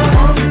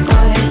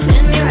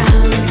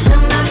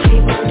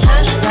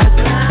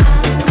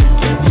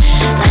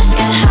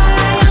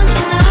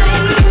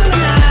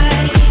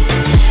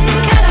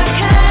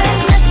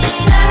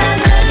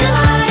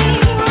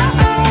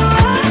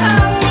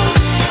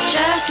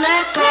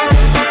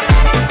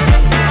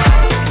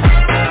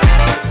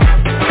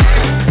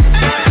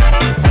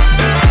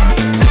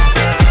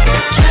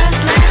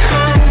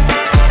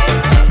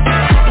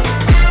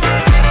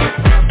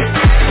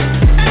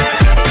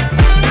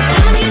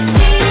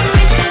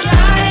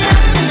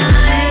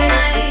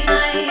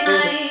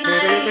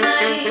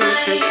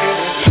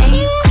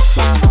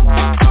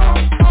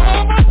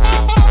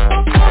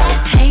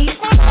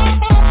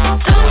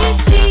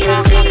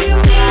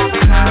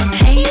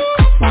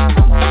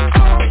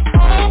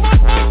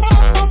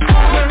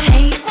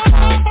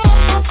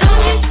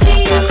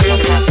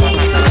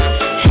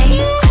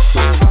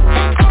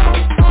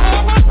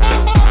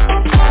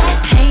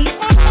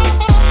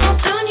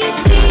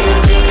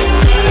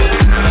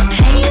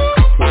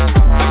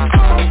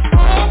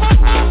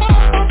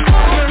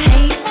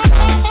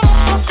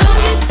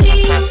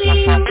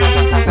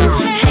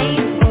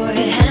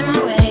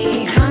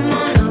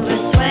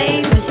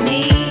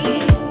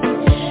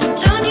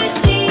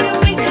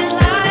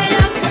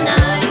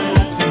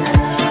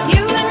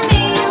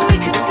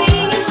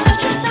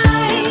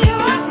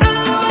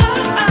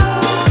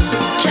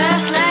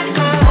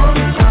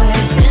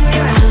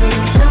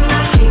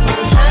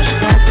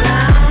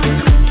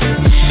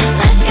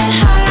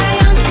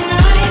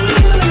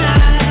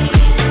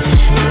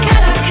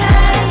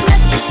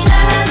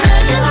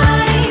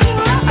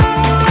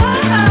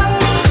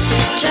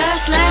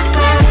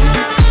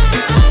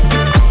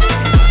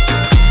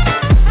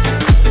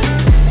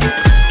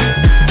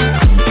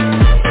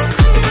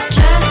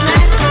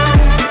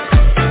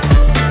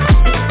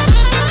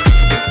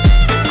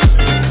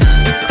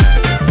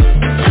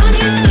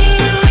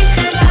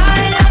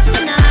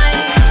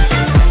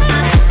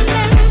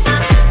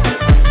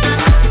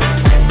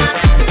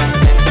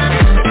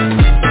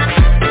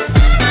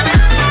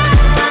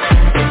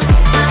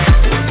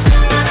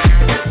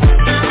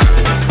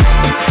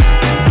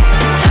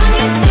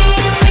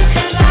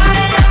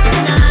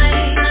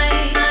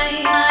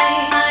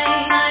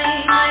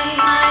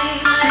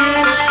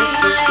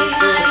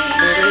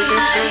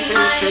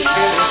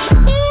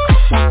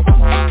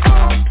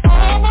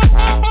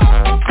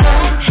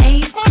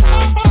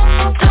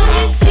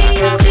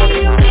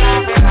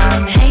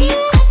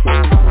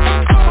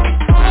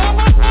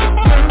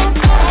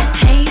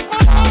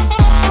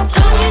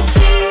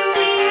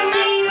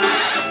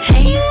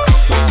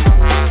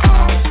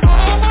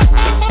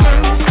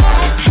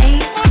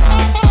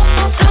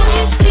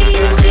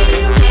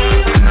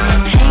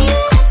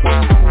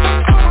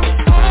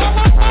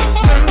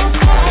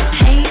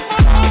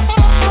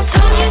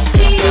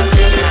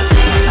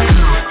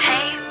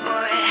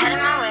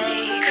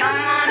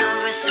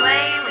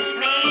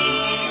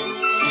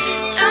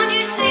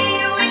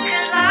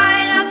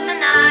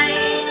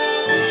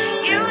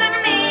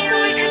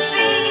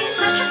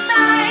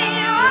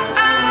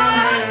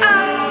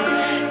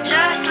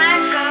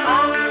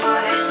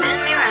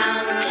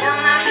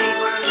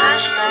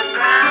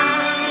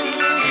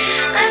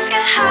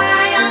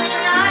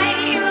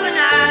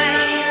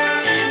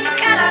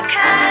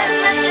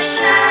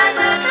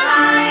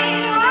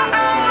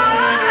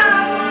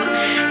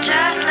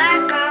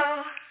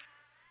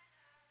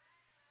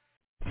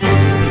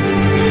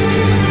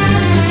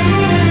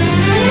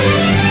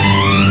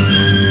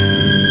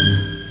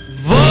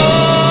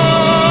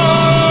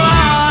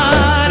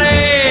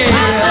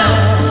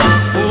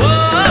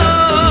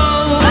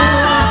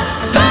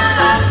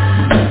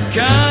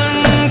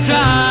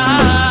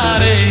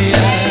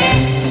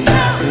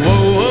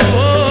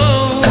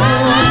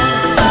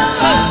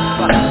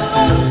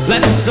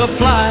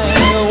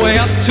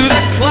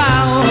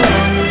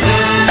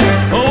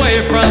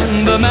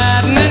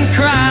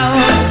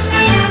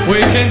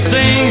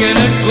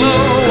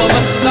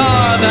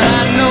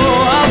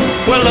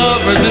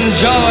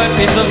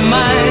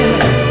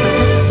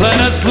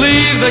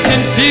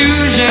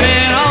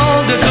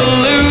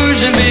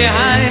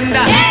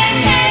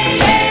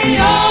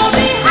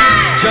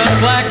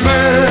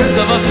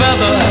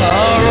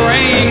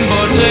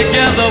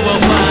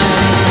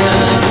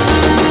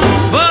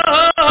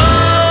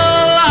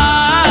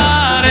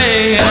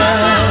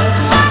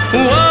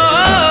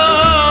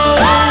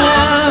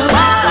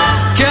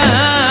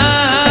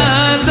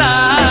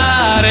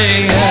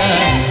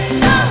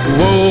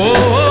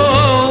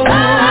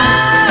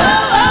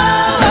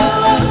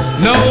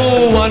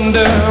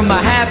wonder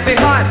my happy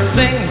heart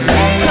sings.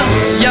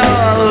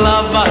 Your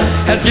love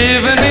has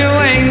given me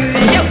wings.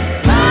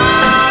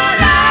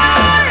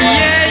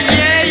 Yeah,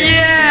 yeah,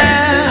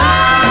 yeah.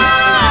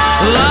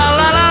 La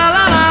la la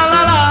la la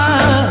la la.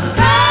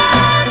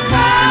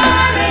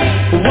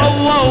 Whoa,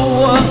 whoa,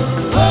 whoa,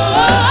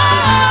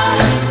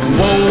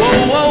 whoa,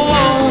 whoa,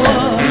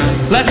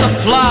 whoa. Let's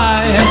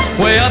fly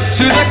way up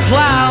to the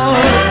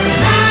clouds,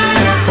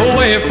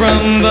 away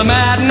from the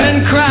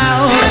maddening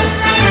crowd.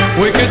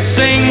 We could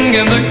sing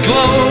in the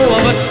glow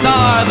of a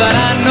star that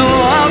I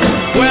know of,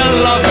 where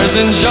lovers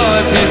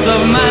enjoy peace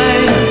of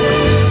mind.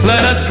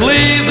 Let us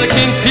leave the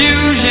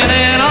confusion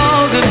and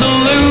all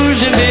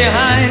disillusion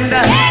behind.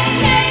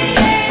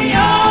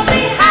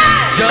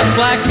 Just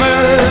like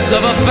birds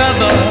of a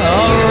feather,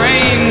 a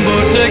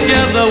rainbow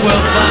together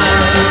we'll find.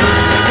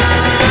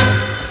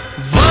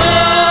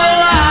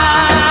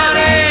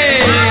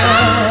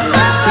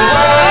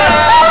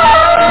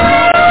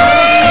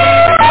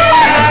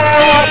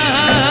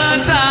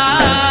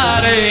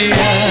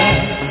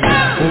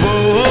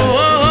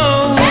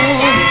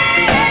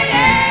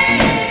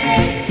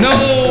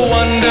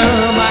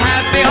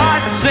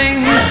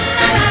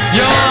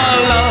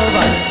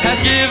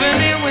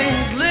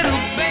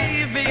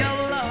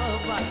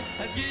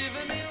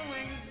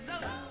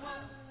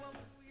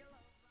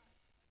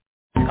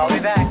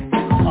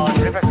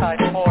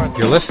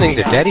 You're listening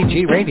to Daddy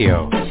G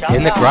Radio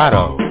in the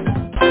Grotto.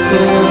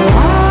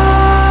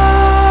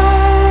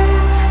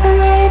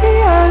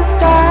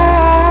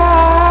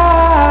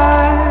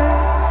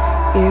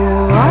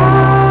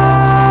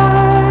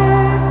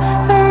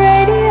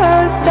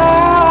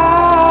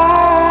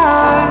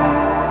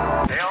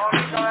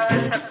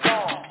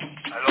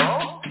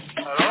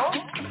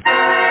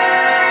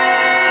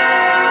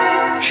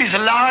 She's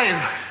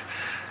alive!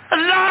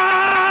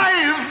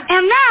 Alive!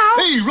 And now...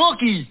 Hey,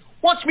 Rocky!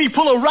 Watch me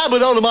pull a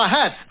rabbit out of my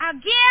hat.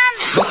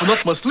 Again? Nothing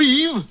up my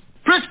sleeve.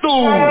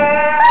 Presto!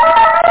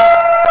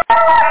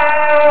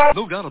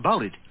 No doubt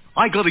about it.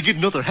 I gotta get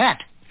another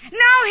hat.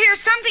 Now here's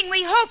something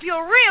we hope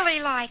you'll really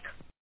like.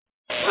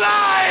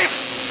 Life!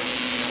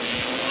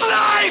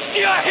 Life, do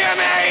you hear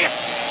me?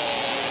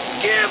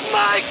 Give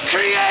my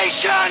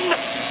creation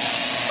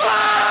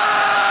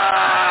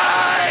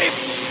life!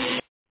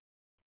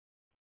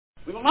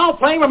 We will now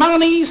play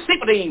Romani's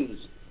Symphonies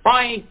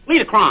by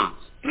Liederkranz.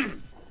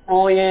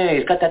 Oh, yeah,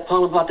 he's got that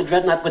poem about the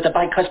dreadnought with the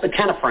bicuspid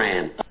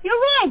canifran. You're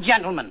wrong,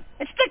 gentlemen.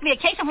 It's strictly a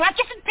case of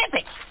logic and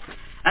physics.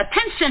 A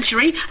 10th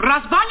century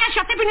Razbanya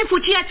Shatepini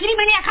Fuchia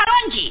Tirimania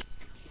Karonji.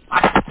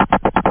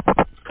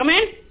 Come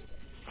in.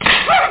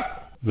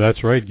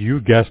 That's right,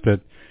 you guessed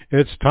it.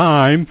 It's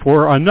time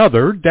for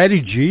another Daddy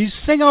G's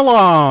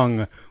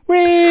sing-along.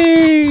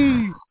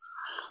 Whee!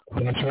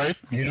 That's right.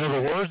 You know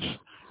the words.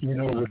 You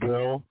know the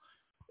drill.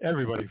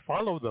 Everybody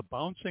follow the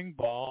bouncing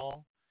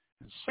ball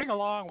and sing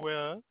along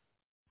with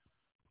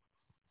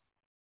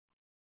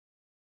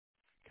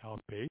Cal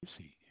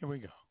Basie. Here we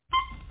go.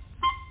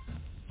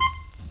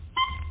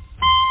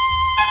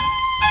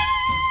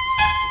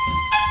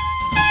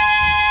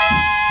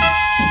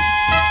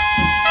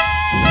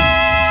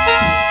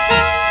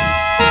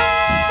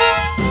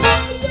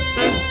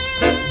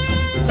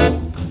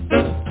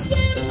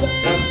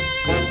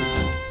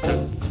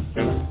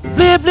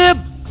 Blip, blip.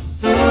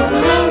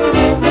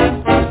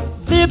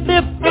 Blip,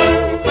 blip.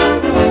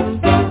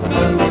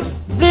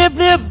 Blip,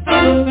 blip.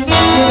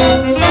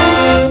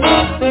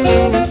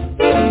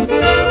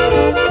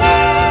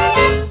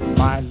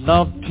 My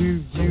love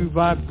to you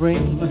I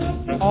bring,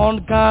 on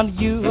account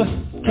you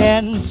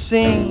can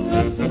sing.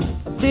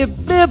 Blip,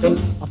 blip,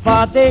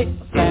 fa-de,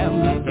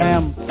 flam,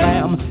 flam,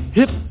 flam,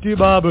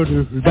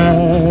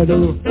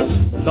 hip-de-ba-ba-do-ba-do.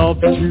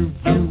 Love to you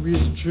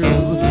is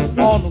true,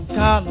 on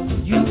account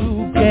you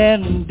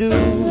can do.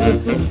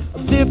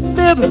 Blip,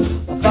 blip,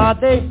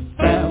 fa-de,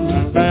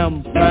 flam,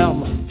 flam, flam,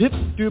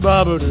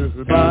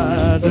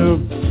 hip-de-ba-ba-do-ba-do.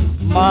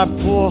 My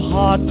poor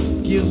heart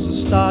gives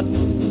a start,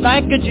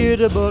 like a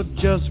jitterbug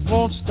just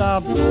won't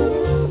stop.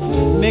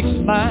 Mix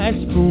my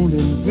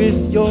spooning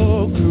with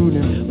your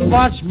crooning,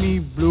 watch me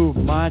blow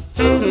my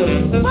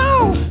tune.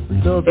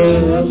 Love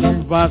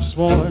you I've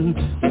sworn,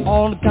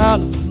 on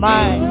account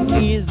mine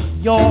is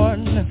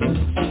yourn.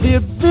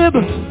 Bib, bib,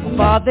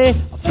 ba-de,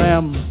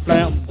 flam,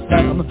 flam,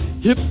 flam,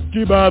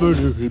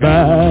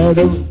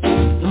 hip-de-ba-ba-do-ba-do.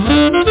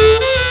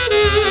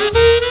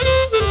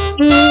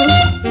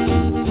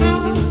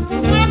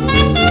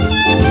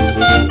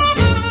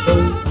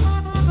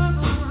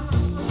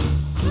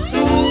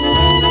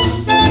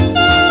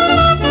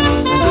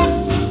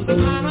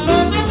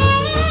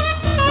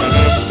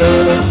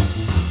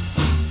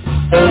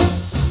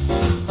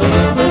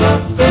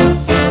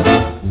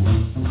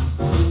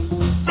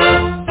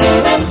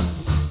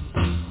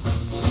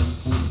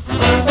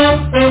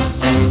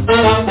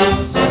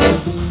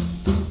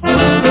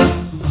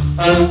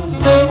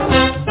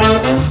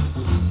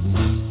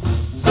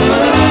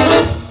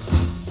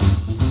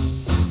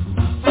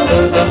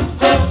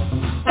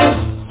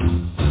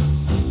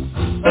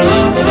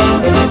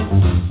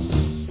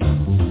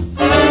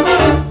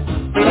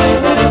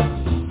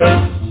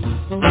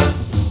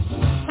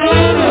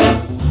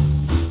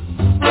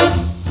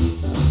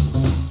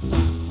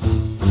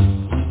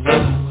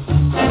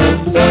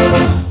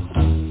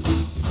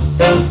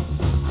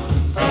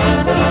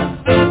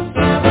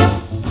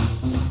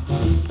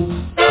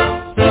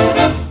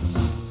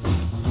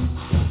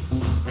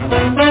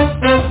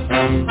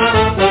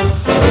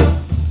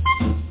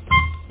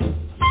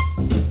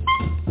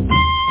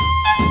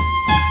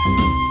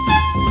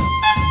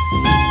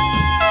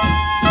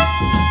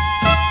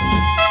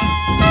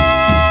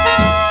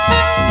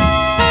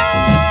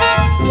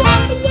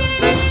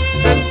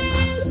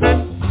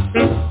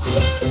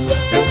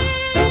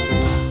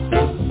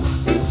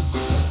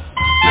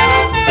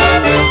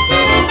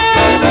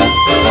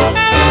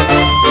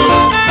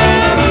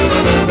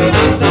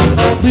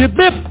 Bip,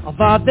 bip, a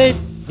body,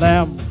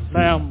 flam,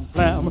 flam,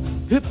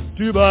 flam. Hip,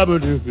 to baba,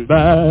 dip,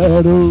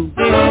 battle.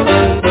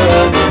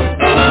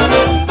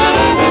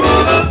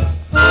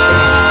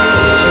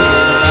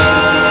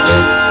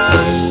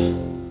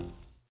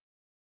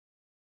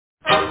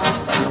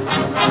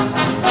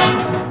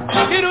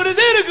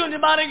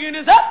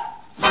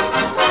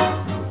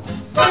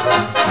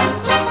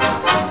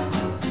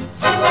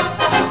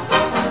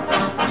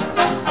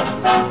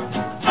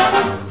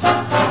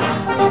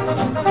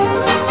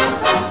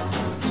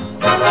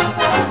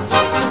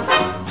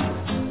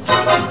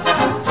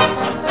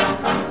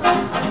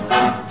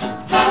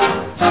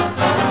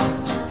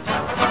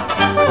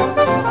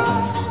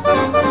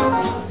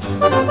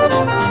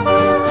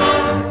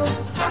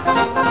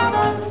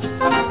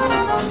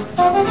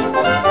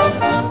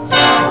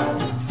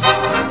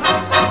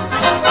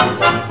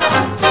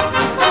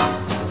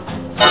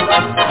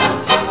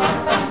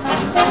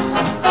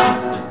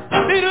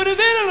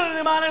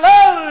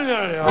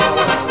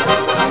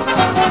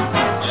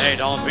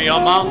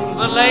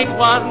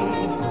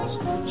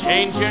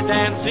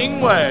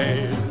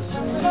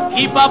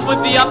 Keep up with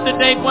the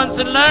up-to-date ones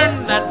and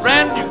learn that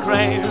brand new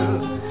craze.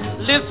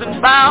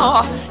 Listen,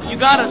 pal, you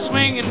gotta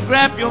swing and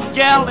grab your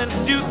gal and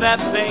do that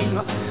thing.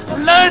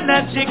 Learn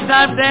that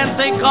chick-type dance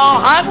they call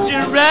hot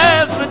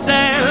dance.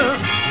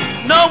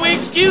 No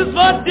excuse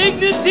for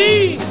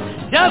dignity,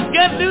 just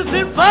get loose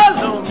and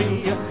follow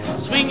me.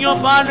 Swing your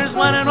partners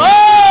one and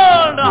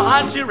all to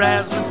hot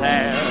dance.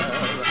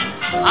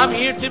 I'm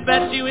here to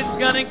bet you it's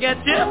gonna get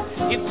you,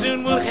 it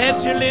soon will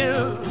hit your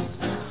lips.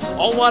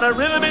 Oh, what a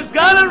rhythm, it's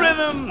got a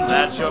rhythm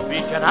that your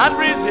feet cannot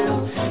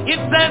resist. It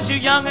sends you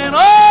young and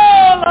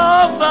all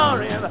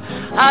over it.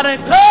 How they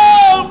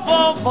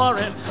call for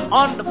it.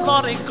 On the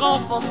floor they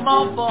call for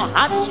more for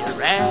hot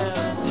your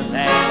ass.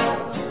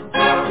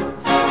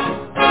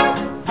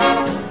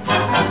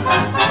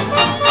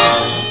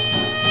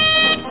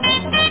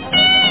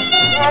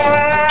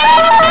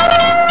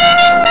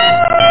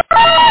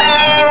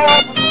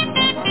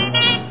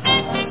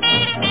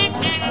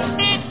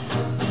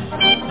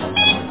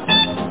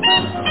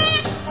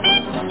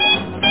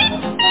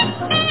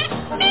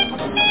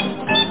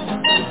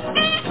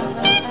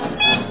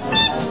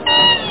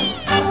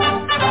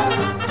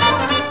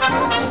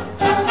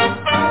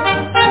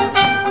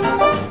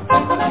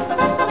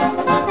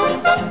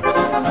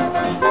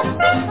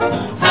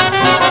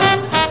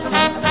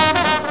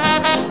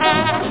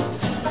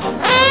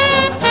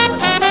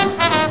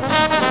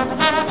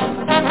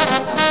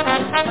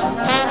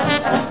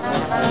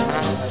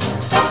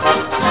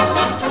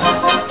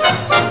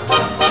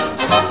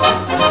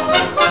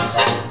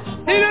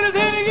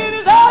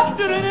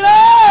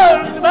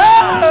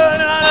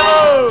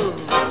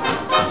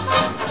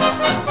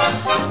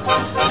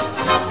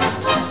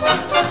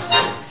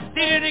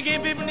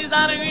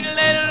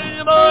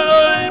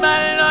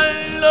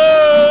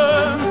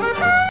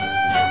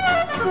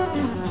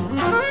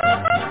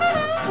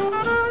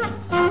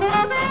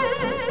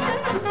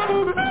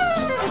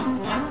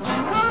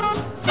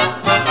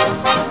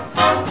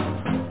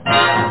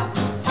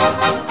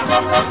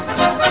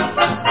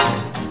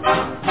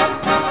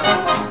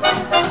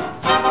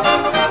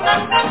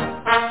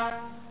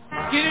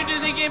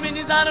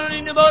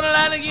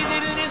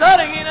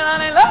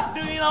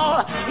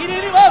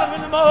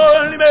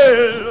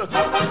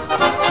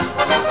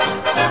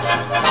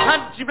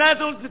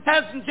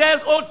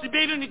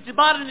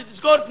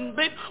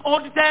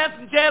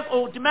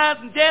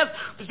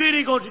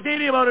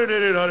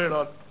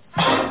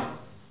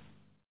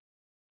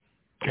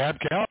 Cab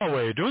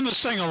Calloway doing the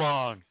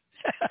sing-along.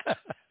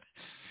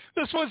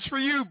 This one's for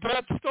you,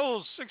 Beth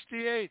Stoll,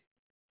 68,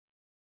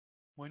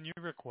 when you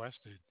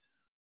requested.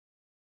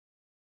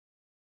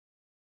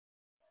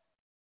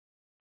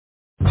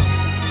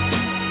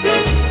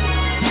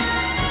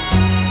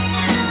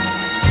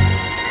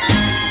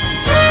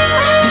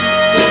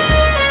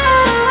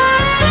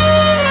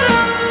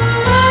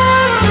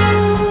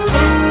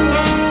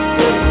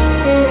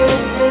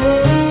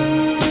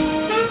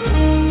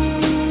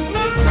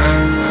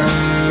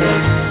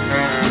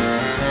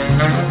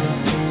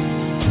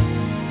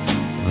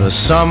 The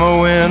summer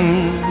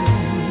wind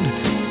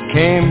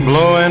came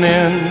blowing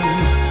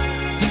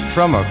in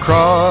from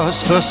across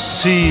the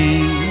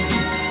sea.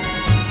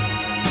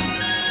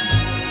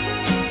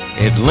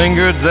 It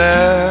lingered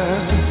there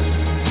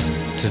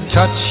to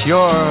touch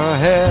your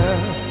hair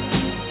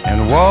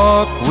and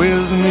walk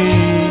with me.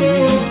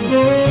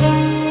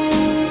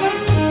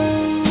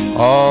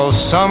 All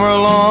summer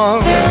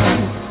long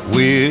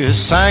we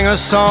sang a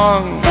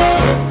song,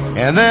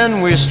 and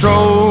then we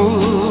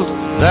strolled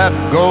that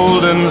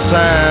golden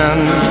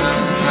sand.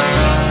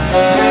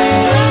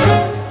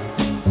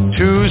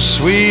 Two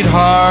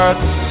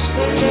sweethearts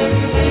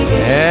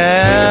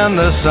and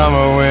the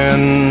summer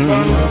wind,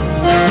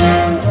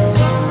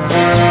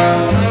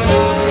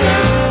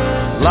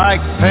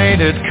 like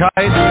painted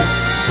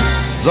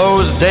kites,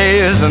 those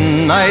days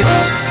and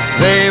nights,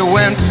 they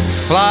went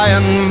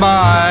flying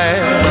by.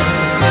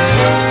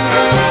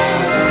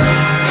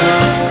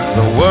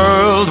 The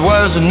world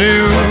was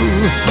new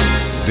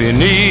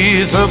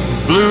beneath a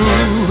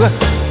blue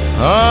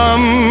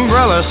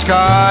umbrella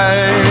sky.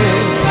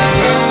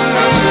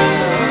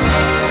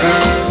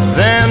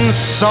 Then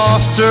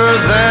softer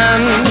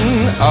than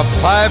a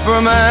piper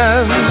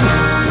man,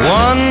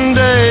 one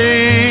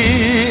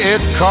day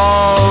it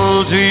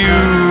called to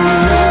you.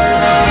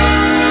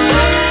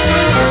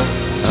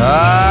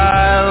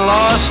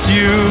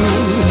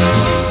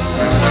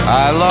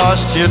 I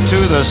lost you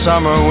to the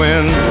summer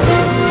wind.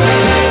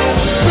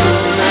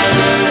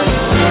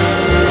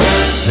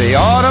 The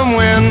autumn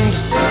wind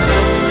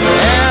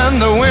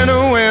and the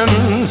winter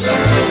winds,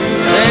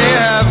 they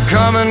have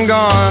come and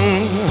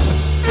gone.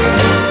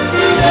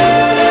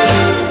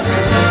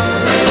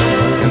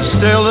 And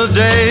still the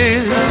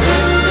days,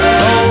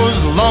 those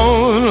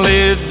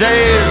lonely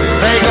days,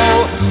 they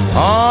go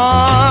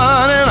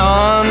on and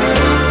on.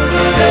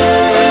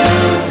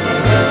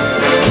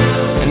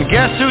 And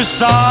guess who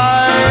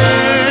sighs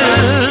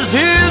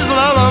his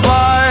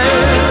lullaby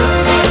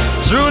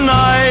through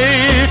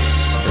nights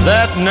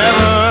that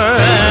never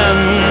end?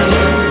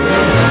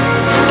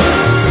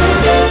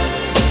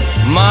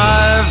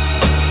 My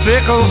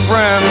fickle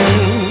friend,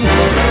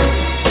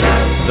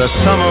 the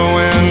summer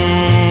wind.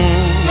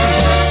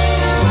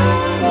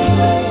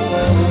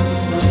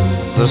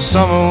 The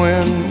summer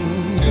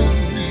wind,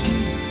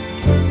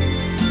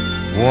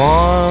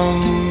 warm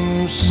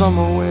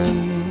summer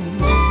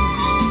wind,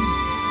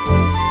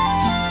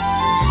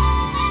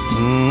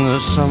 the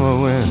summer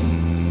wind.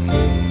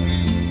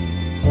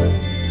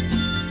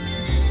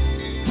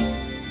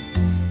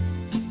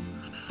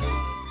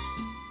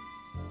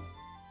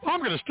 I'm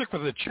going to stick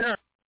with the chair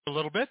a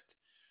little bit.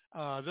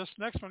 This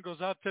next one goes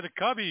out to the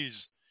Cubbies.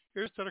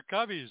 Here's to the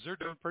Cubbies. They're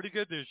doing pretty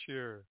good this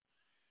year.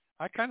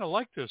 I kind of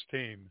like this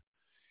team,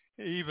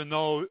 even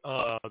though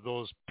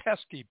those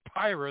pesky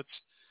Pirates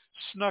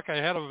snuck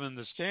ahead of them in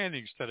the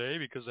standings today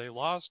because they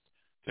lost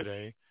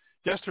today.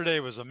 Yesterday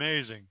was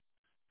amazing.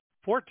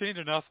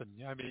 14-0.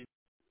 I mean,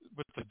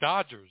 with the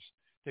Dodgers.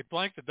 They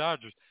blanked the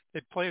Dodgers.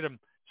 They played them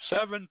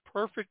 7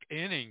 perfect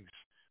innings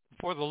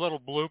before the little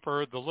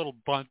blooper, the little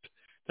bunt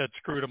that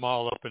screwed them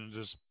all up and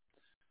just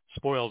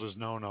spoiled his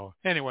no-no.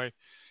 Anyway,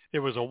 it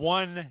was a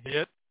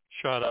 1-hit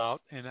shutout,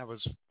 and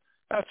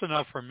that's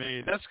enough for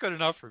me. That's good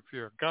enough if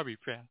you're a Cubby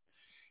fan.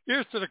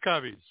 Here's to the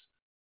Cubbies.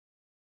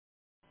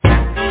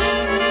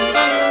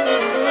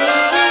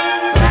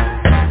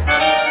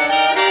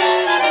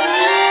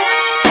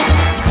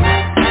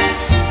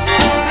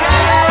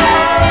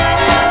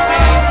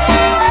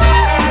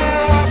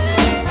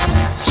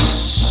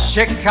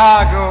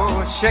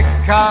 Chicago,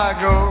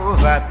 Chicago,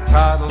 that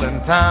toddling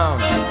town.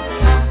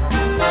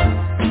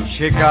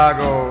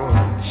 Chicago,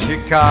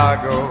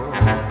 Chicago,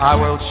 I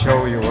will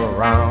show you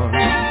around.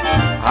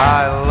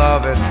 I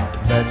love it,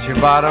 bet you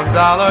bottom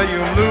dollar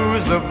you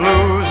lose the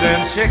blues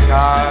in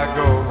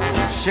Chicago,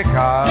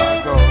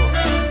 Chicago,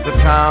 the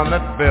town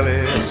that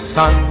Billy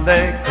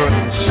Sunday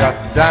couldn't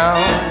shut down.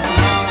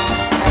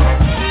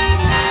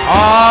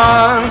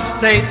 On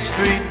State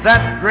Street,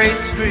 that great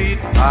street,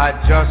 I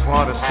just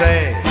want to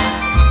say,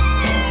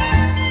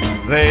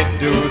 they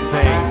do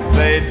things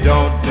they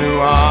don't do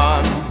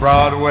on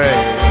Broadway.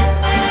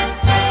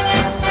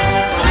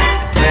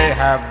 They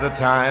have the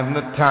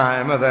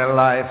time of their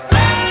life.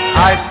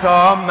 I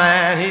saw a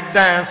man, he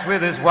danced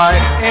with his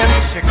wife in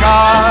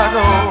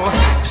Chicago,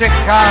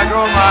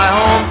 Chicago, my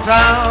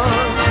hometown.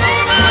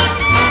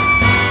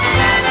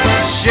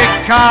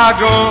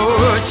 Chicago,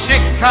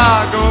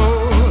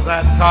 Chicago,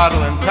 that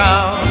toddling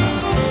town.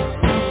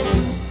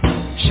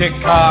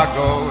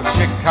 Chicago,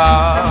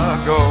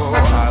 Chicago,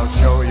 I'll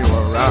show you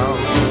around.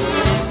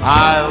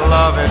 I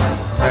love it,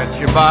 bet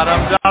you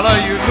bottom dollar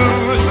you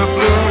lose the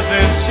blues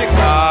in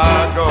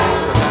Chicago,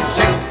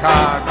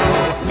 Chicago,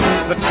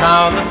 the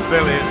town that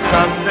Billy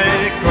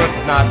Sunday could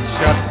not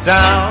shut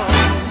down.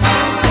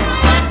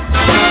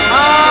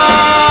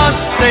 Ah,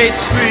 State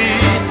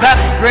Street, that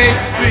great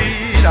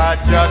street, I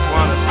just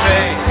want to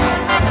say,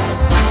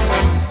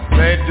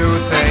 they do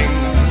things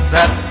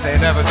that they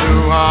never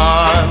do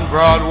on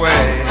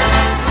Broadway.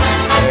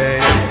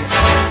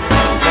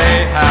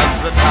 They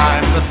have the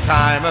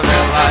time of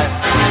their life.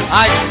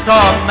 I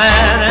saw a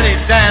man and he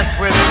danced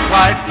with his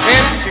wife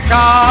in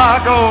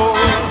Chicago,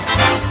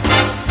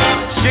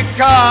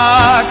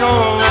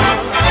 Chicago,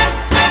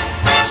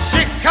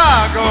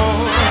 Chicago,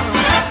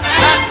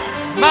 that's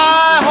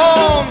my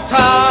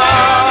hometown.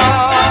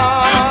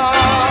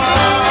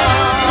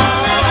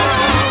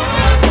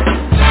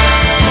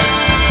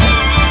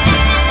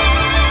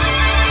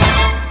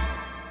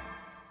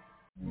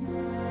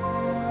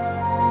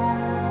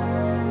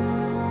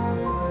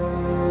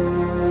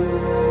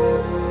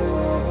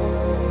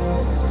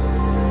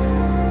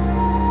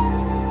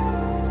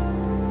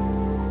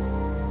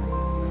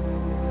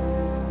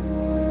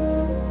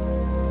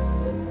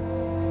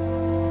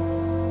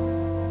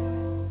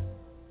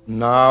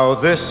 Now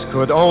this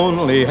could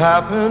only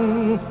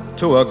happen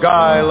to a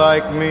guy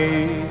like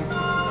me,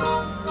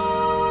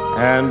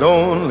 and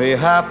only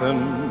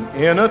happen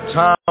in a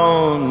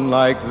town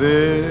like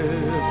this.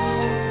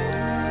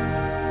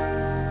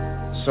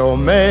 So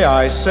may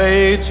I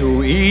say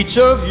to each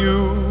of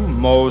you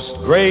most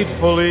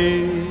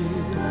gratefully,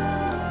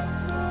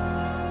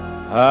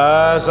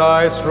 as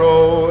I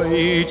throw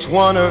each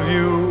one of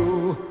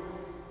you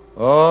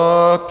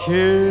a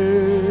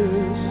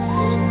kiss,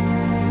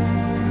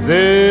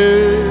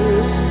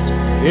 this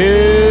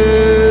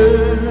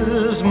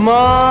is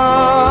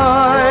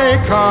my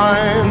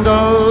kind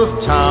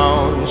of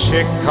town.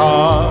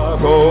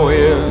 Chicago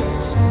is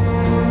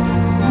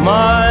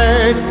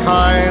my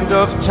kind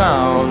of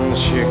town.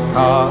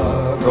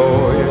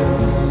 Chicago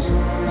is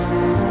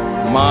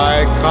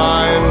my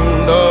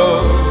kind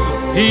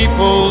of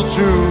people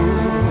too.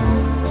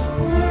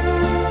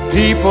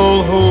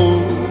 People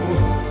who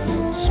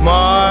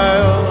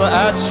smile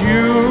at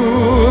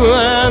you,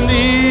 and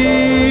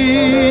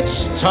each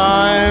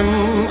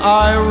time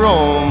I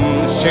roam,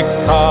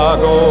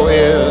 Chicago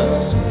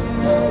is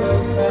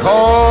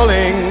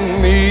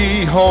calling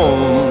me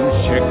home.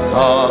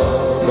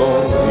 Chicago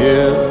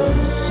is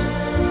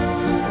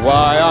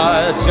why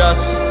I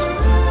just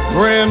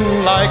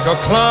grin like a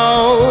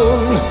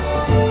clown.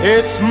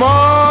 It's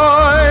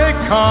my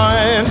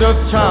kind of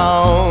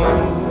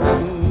town.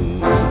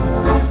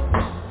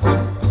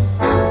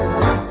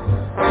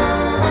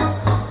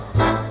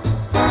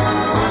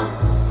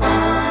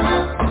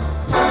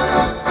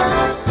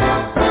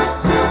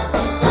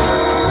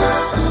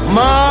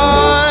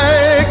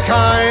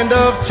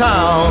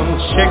 Town,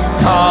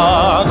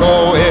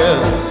 Chicago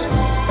is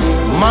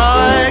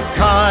my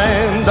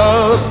kind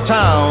of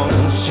town.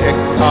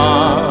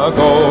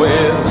 Chicago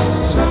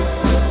is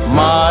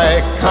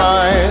my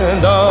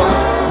kind of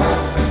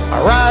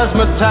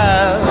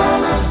razzmatazz,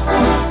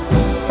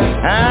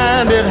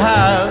 and it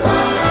has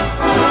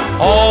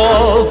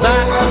all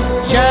that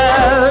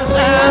jazz.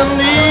 And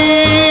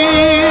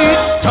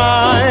each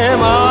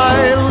time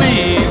I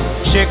leave,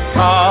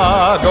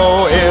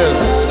 Chicago is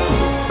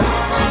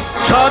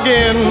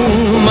tugging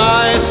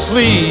my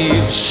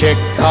sleeve.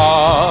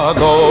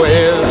 Chicago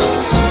is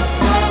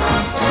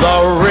the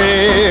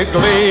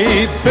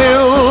Wrigley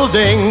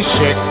Building.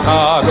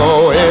 Chicago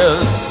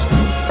is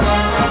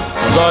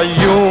the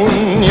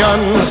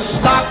Union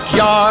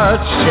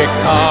Stockyards.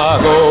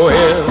 Chicago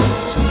is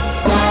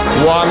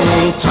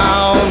one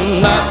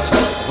town that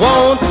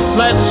won't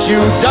let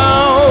you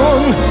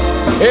down.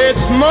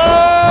 It's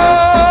my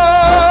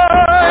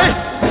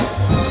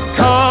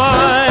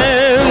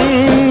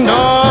kind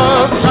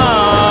of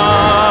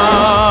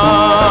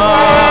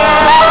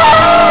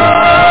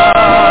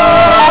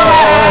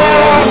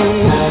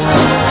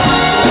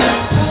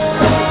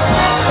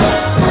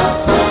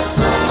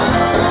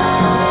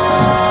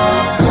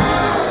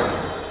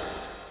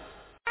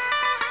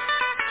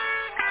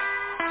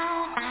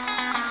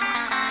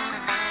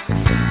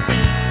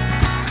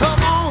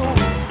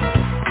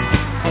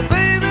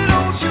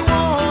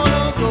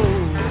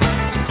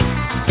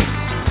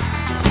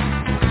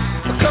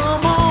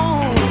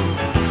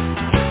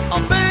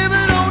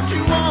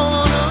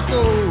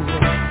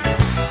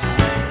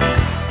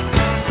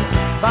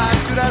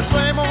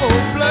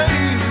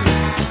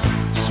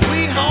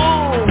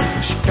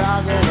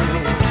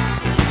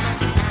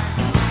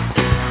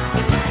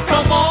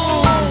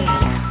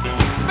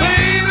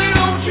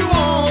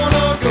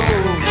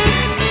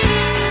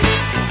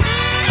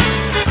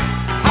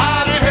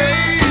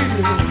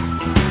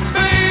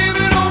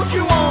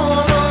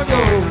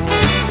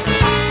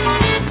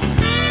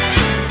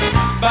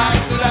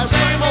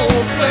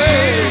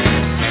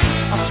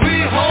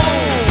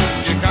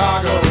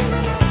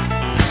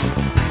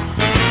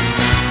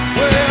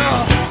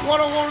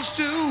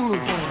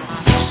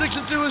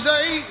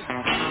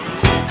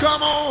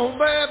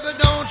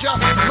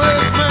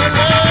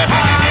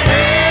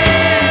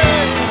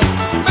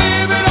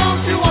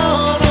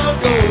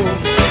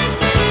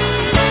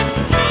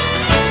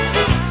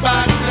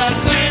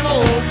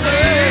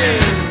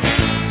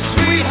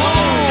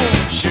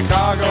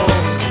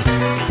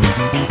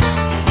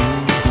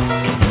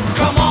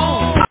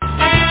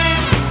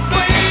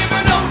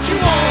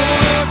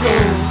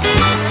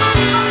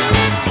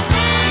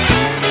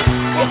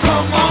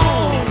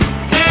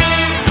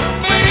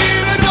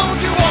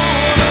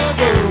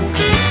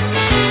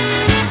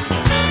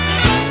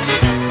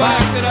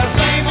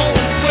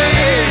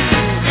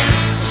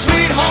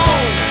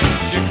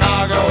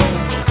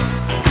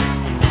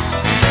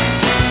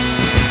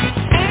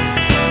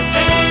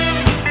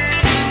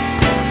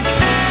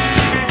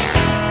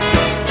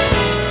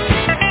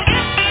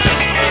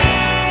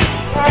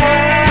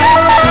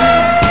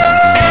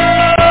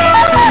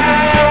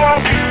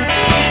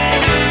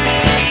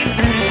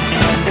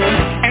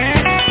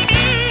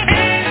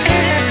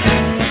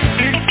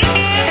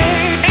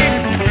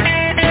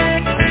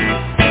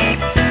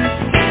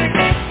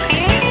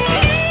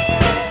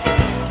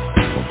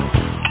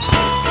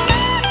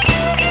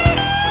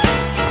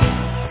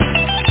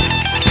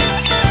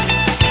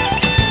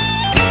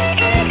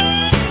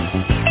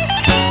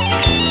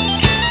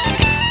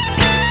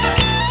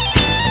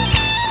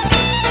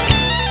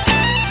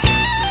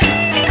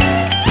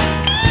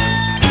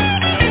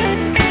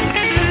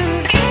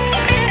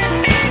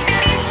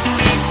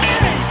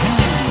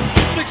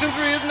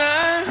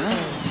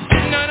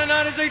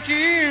was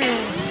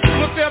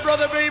 18. Look there,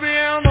 brother, baby,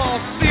 and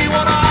see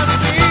what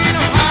I've seen.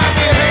 I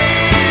said,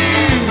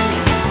 hey,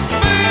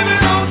 baby,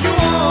 don't you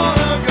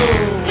wanna go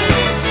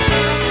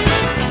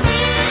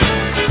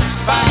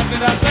back to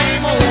that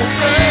same old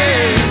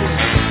place,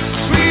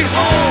 sweet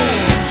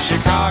home,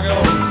 Chicago?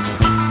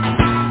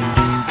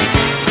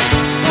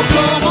 Well,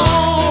 come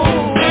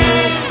on,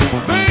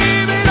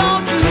 baby,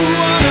 don't you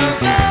wanna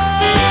go?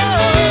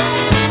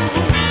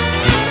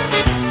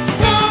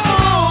 Come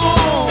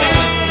on,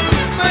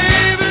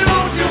 baby,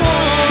 don't you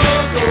wanna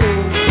go?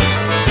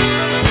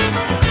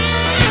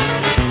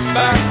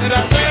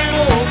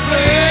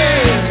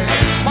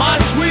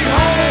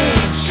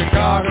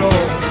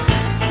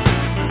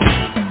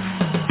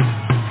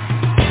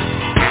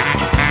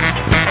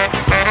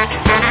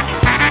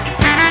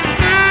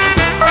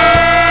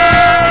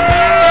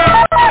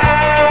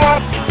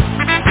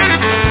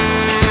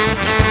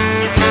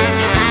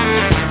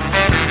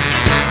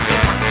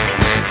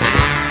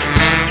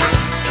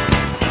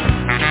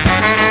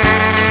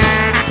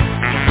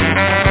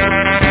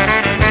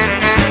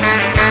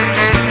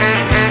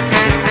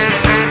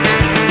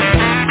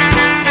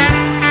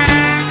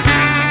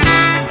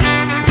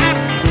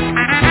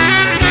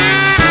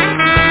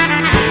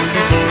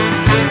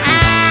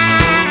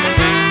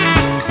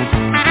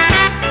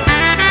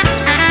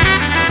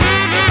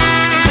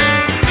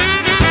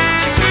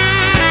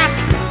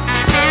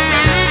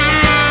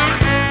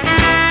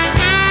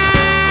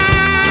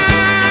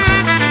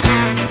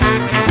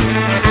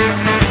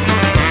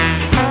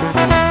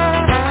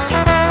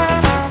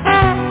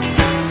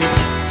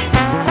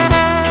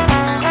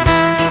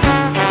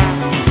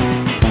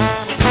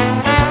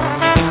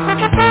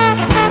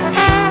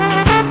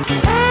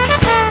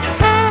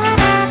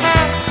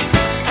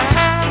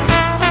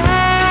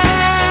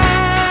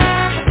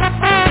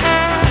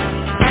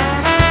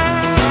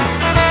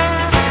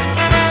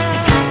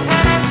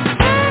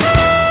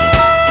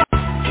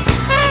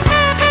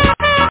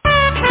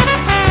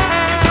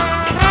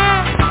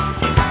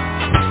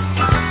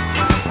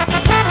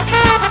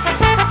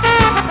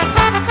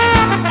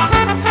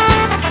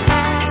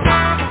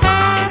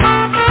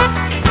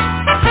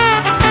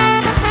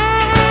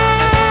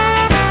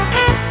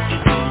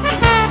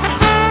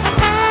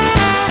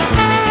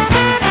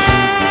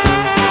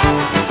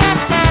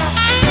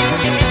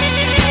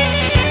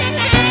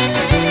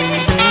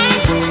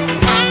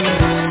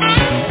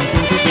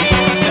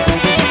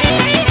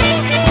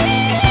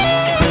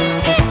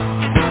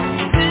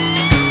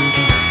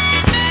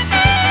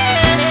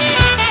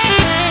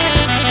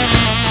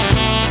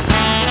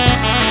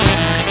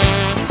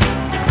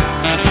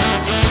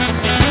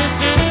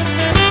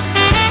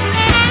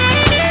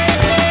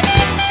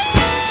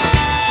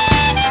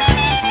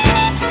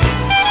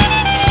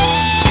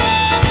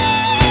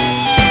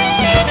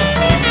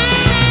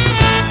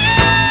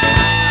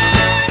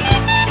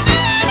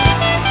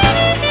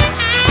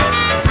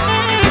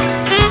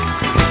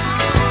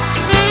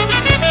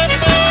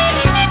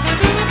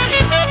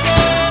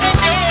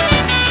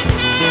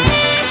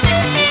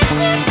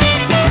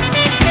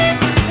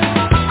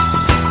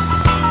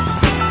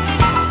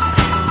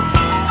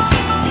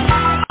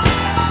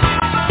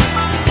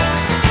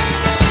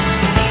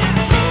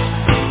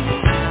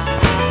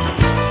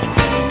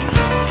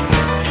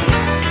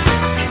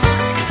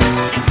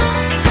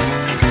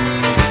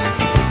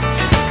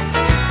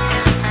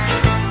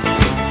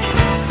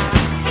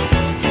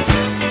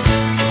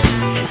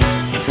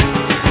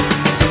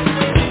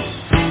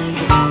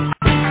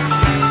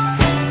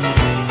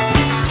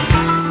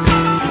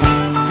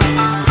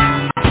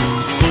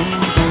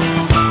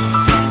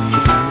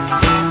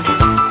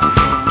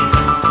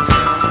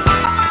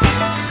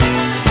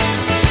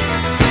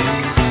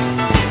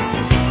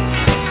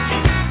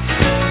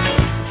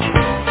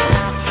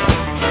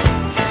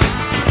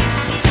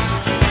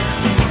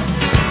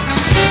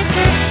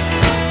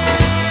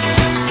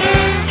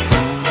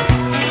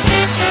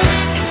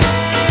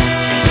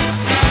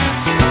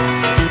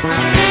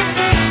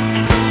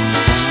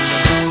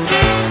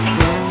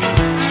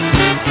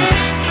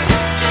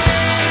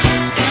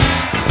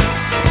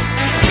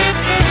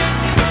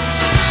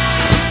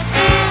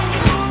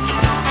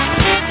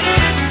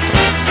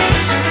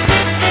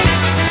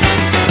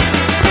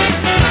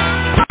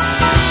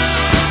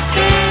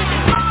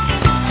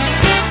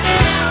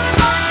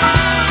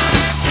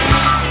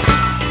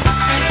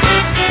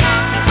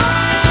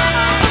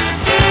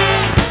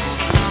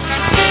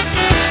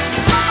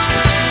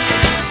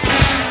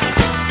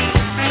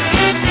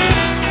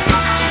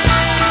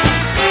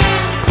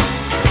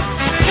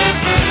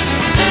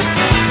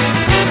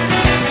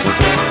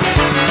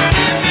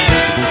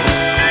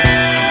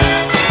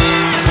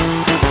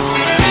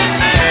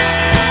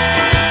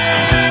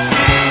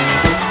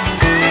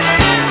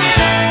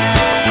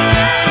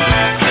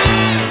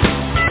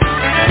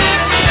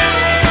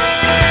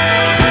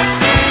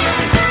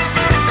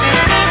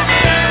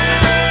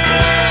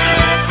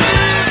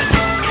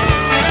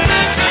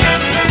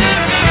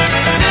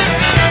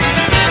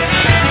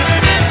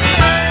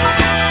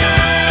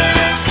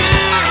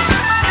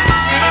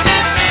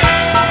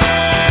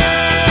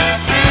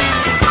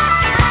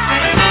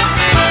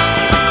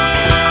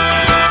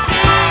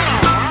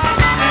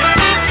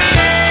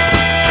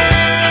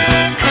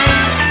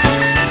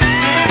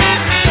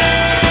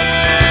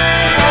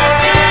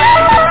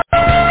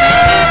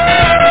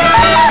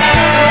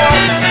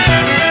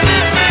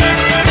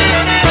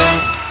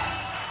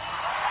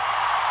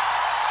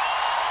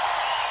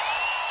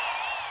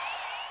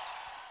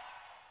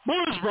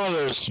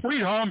 Brothers,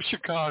 Sweet Home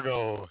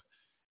Chicago.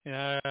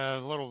 Yeah,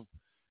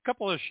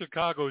 couple of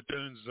Chicago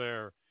tunes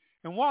there.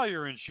 And while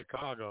you're in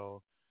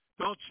Chicago,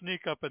 don't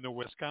sneak up into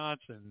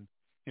Wisconsin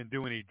and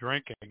do any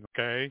drinking,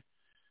 okay?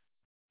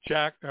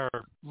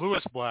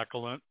 Louis Black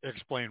will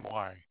explain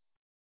why.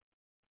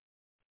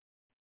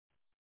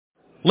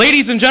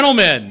 Ladies and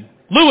gentlemen,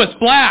 Louis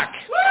Black.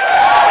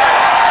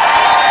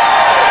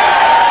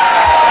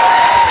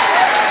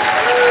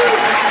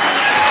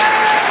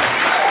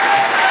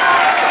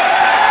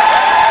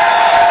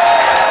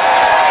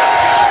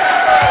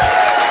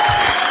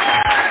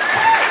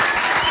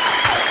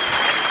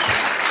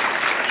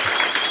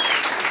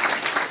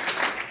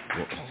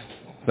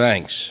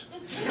 Thanks.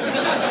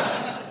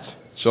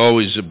 It's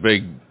always a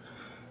big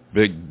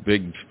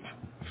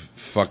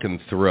fucking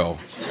thrill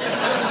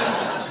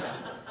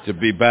to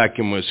be back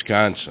in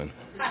Wisconsin.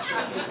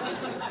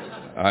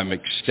 I'm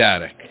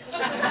ecstatic.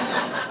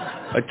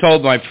 I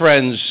told my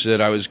friends that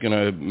I was going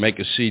to make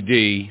a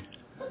CD,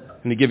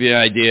 and to give you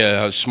an idea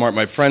how smart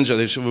my friends are,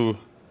 they said, well,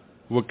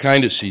 what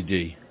kind of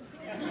CD?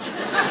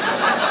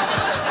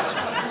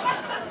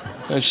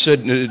 I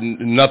said,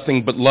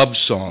 nothing but love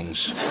songs.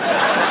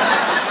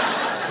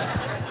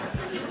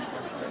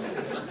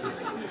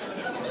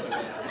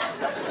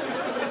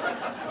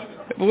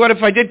 What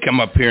if I did come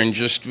up here and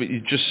just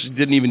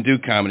didn't even do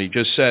comedy,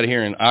 just sat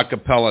here and a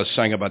cappella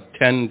sang about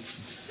 10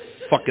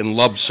 fucking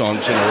love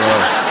songs in a row?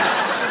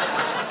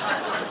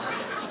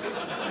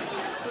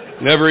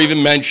 Never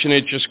even mention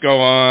it, just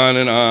go on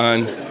and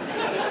on.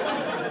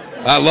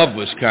 I love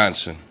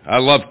Wisconsin. I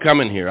love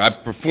coming here. I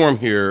perform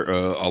here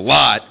a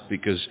lot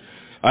because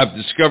I've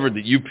discovered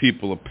that you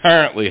people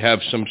apparently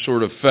have some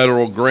sort of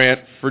federal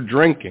grant for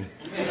drinking.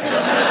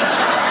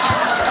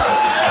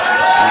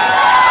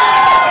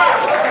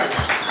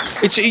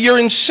 You're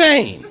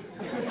insane.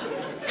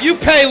 You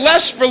pay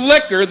less for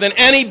liquor than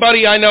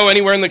anybody I know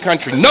anywhere in the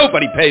country.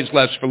 Nobody pays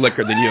less for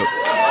liquor than you.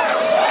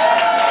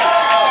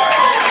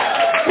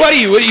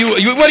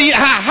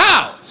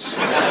 How?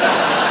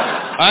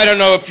 I don't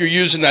know if you're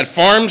using that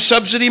farm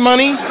subsidy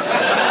money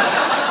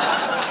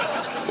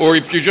or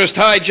if you're just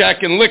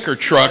hijacking liquor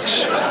trucks,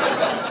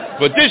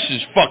 but this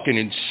is fucking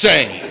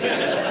insane.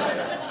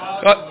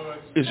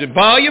 Is it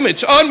volume?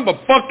 It's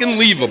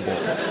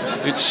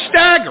unfucking-leavable. It's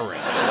staggering.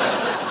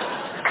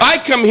 I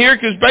come here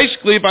because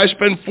basically if I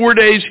spend 4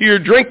 days here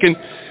drinking,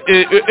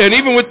 and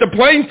even with the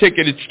plane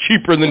ticket, it's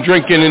cheaper than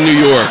drinking in New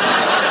York.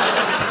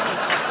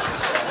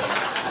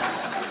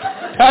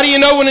 How do you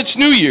know when it's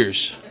New Year's?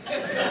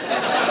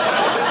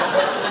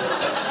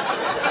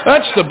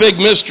 That's the big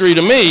mystery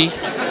to me.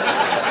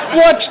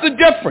 What's the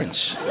difference?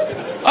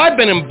 I've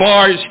been in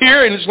bars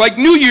here, and it's like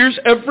New Year's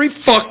every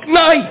fuck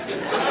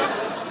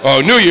night.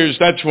 Oh, New Year's,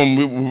 that's when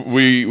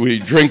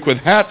we drink with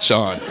hats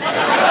on.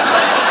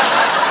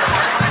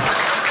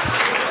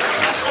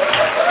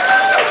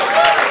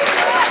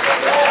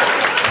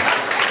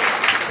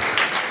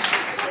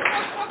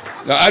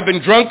 Now, I've been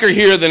drunker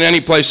here than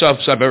any place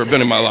else I've ever been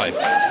in my life.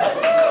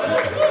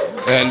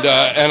 And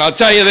I'll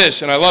tell you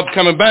this, and I love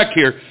coming back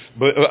here,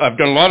 but I've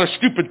done a lot of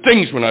stupid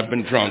things when I've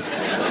been drunk.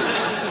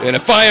 And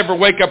if I ever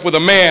wake up with a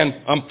man,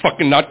 I'm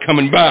fucking not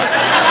coming back.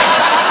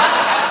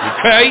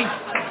 Okay?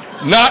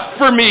 Not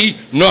for me,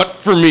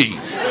 not for me.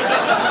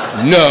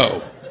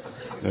 No.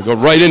 I'll go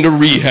right into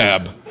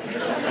rehab.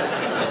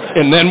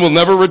 And then we'll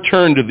never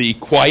return to the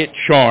quiet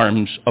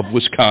charms of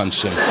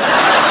Wisconsin.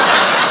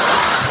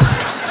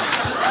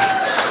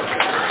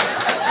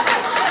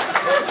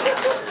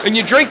 And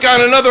you drink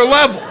on another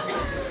level.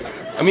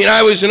 I mean,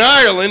 I was in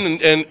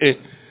Ireland, and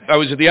I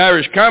was at the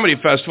Irish Comedy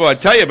Festival.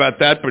 I'd tell you about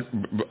that, but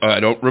I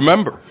don't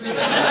remember.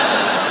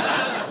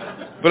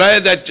 But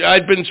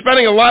I'd been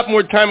spending a lot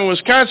more time in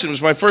Wisconsin. It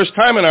was my first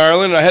time in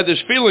Ireland, and I had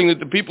this feeling that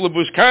the people of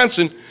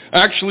Wisconsin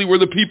actually were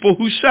the people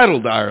who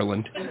settled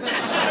Ireland.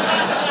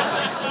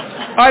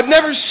 I've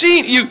never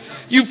seen you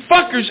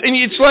fuckers, and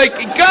it's like,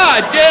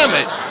 God damn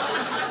it.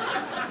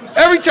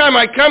 Every time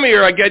I come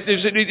here,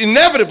 there's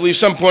inevitably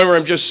some point where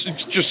it's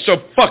just so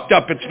fucked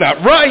up it's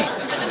not right.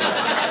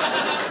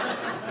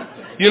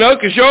 You know,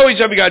 because you always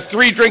have, you got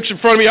 3 drinks in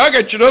front of me, I'll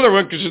get you another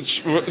one because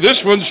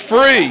this one's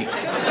free.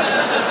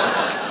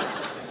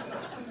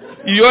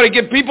 You ought to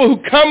give people who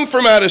come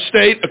from out of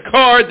state a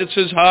card that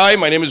says, hi,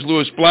 my name is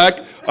Louis Black.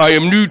 I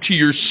am new to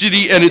your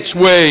city and its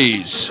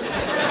ways.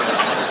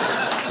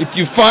 If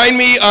you find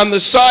me on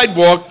the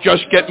sidewalk,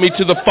 just get me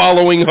to the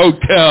following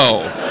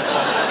hotel.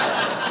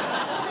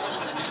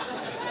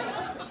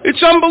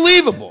 It's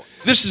unbelievable.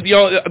 This is the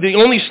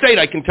only state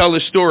I can tell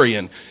this story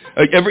in,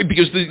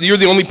 because you're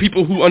the only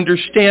people who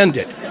understand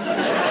it.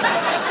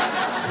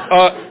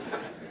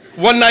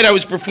 One night I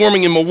was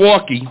performing in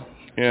Milwaukee,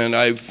 and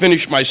I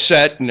finished my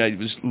set, and it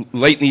was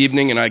late in the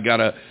evening, and I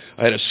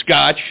had a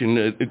scotch,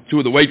 and 2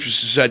 of the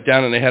waitresses sat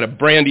down, and they had a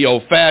brandy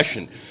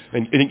old-fashioned,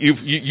 and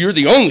you're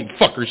the only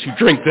fuckers who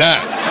drink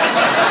that.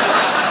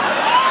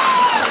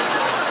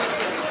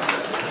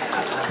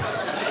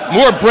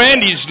 More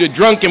brandy's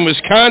drunk in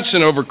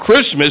Wisconsin over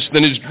Christmas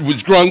than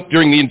was drunk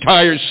during the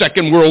entire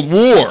Second World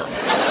War.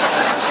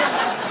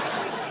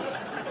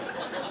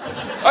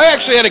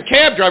 actually had a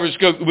cab driver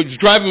who was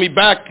driving me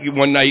back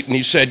one night, and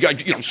he said,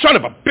 son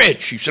of a bitch.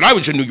 He said, I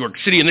was in New York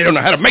City, and they don't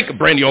know how to make a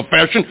brandy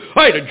old-fashioned.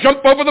 I had to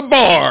jump over the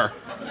bar.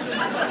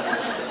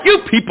 You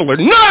people are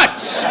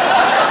nuts!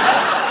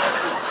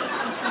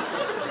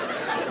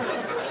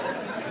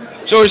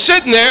 So we're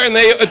sitting there, and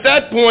at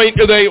that point,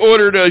 they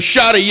ordered a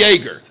shot of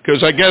Jaeger,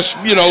 because I guess,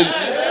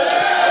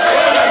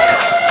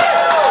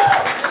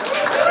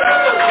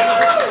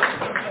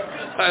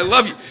 I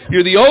love you.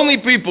 You're the only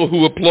people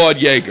who applaud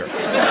Jaeger.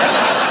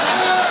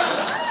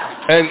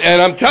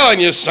 And I'm telling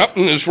you,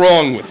 something is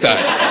wrong with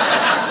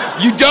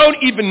that. You don't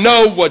even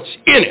know what's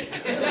in it,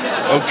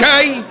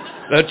 okay?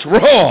 That's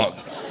wrong.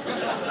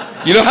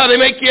 You know how they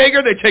make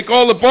Jaeger? They take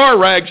all the bar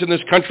rags in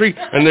this country,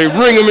 and they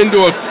wring them into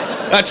a...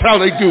 That's how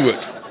they do it.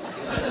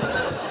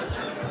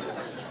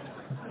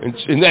 And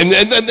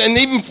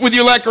even with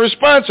your lack of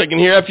response, I can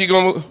hear after you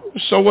go,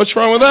 so what's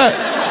wrong with that?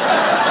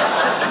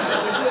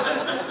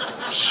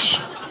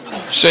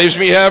 Saves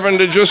me having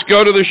to just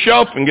go to the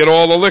shelf and get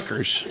all the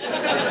liquors.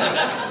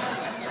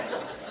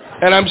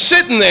 And I'm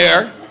sitting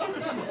there,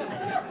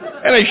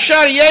 and a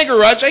shot of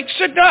Jaeger. I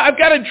said, no, I've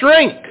got a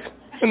drink.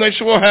 And they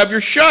said, well, have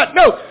your shot.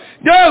 No.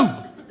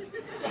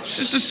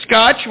 This is a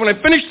scotch. When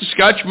I finish the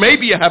scotch,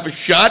 maybe you have a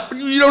shot, but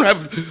you don't have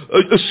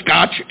a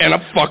scotch and a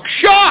fuck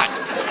shot.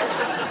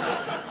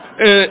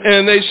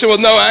 And they said, well,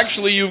 no,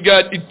 actually, you've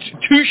got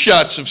 2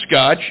 shots of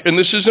scotch, and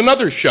this is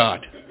another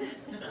shot.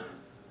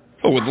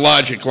 Well, with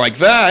logic like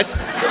that,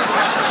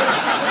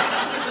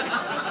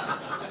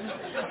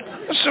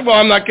 I said, well,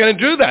 I'm not going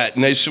to do that.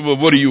 And they said, well,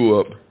 what are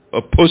you,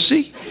 a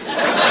pussy?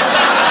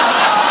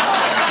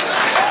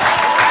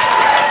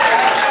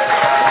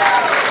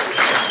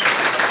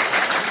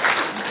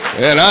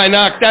 And I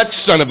knocked that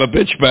son of a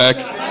bitch back,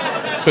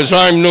 because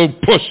I'm no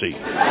pussy.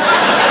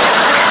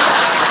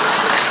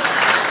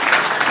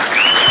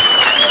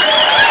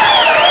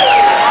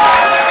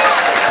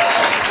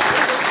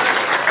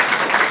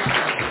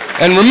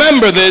 And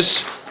remember this,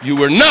 you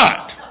were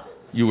not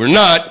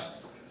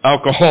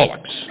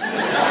alcoholics.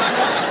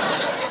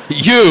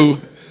 You,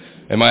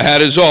 and my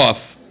hat is off,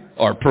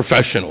 are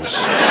professionals.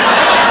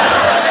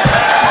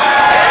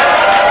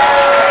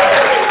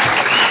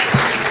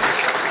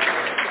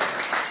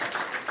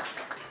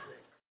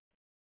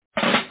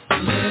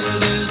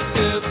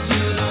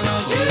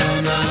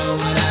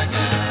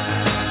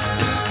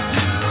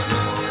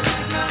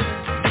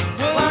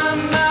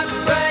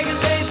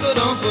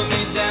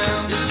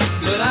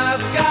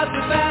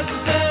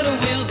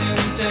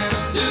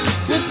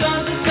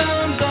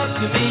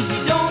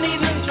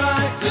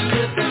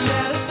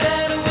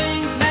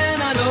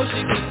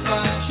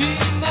 She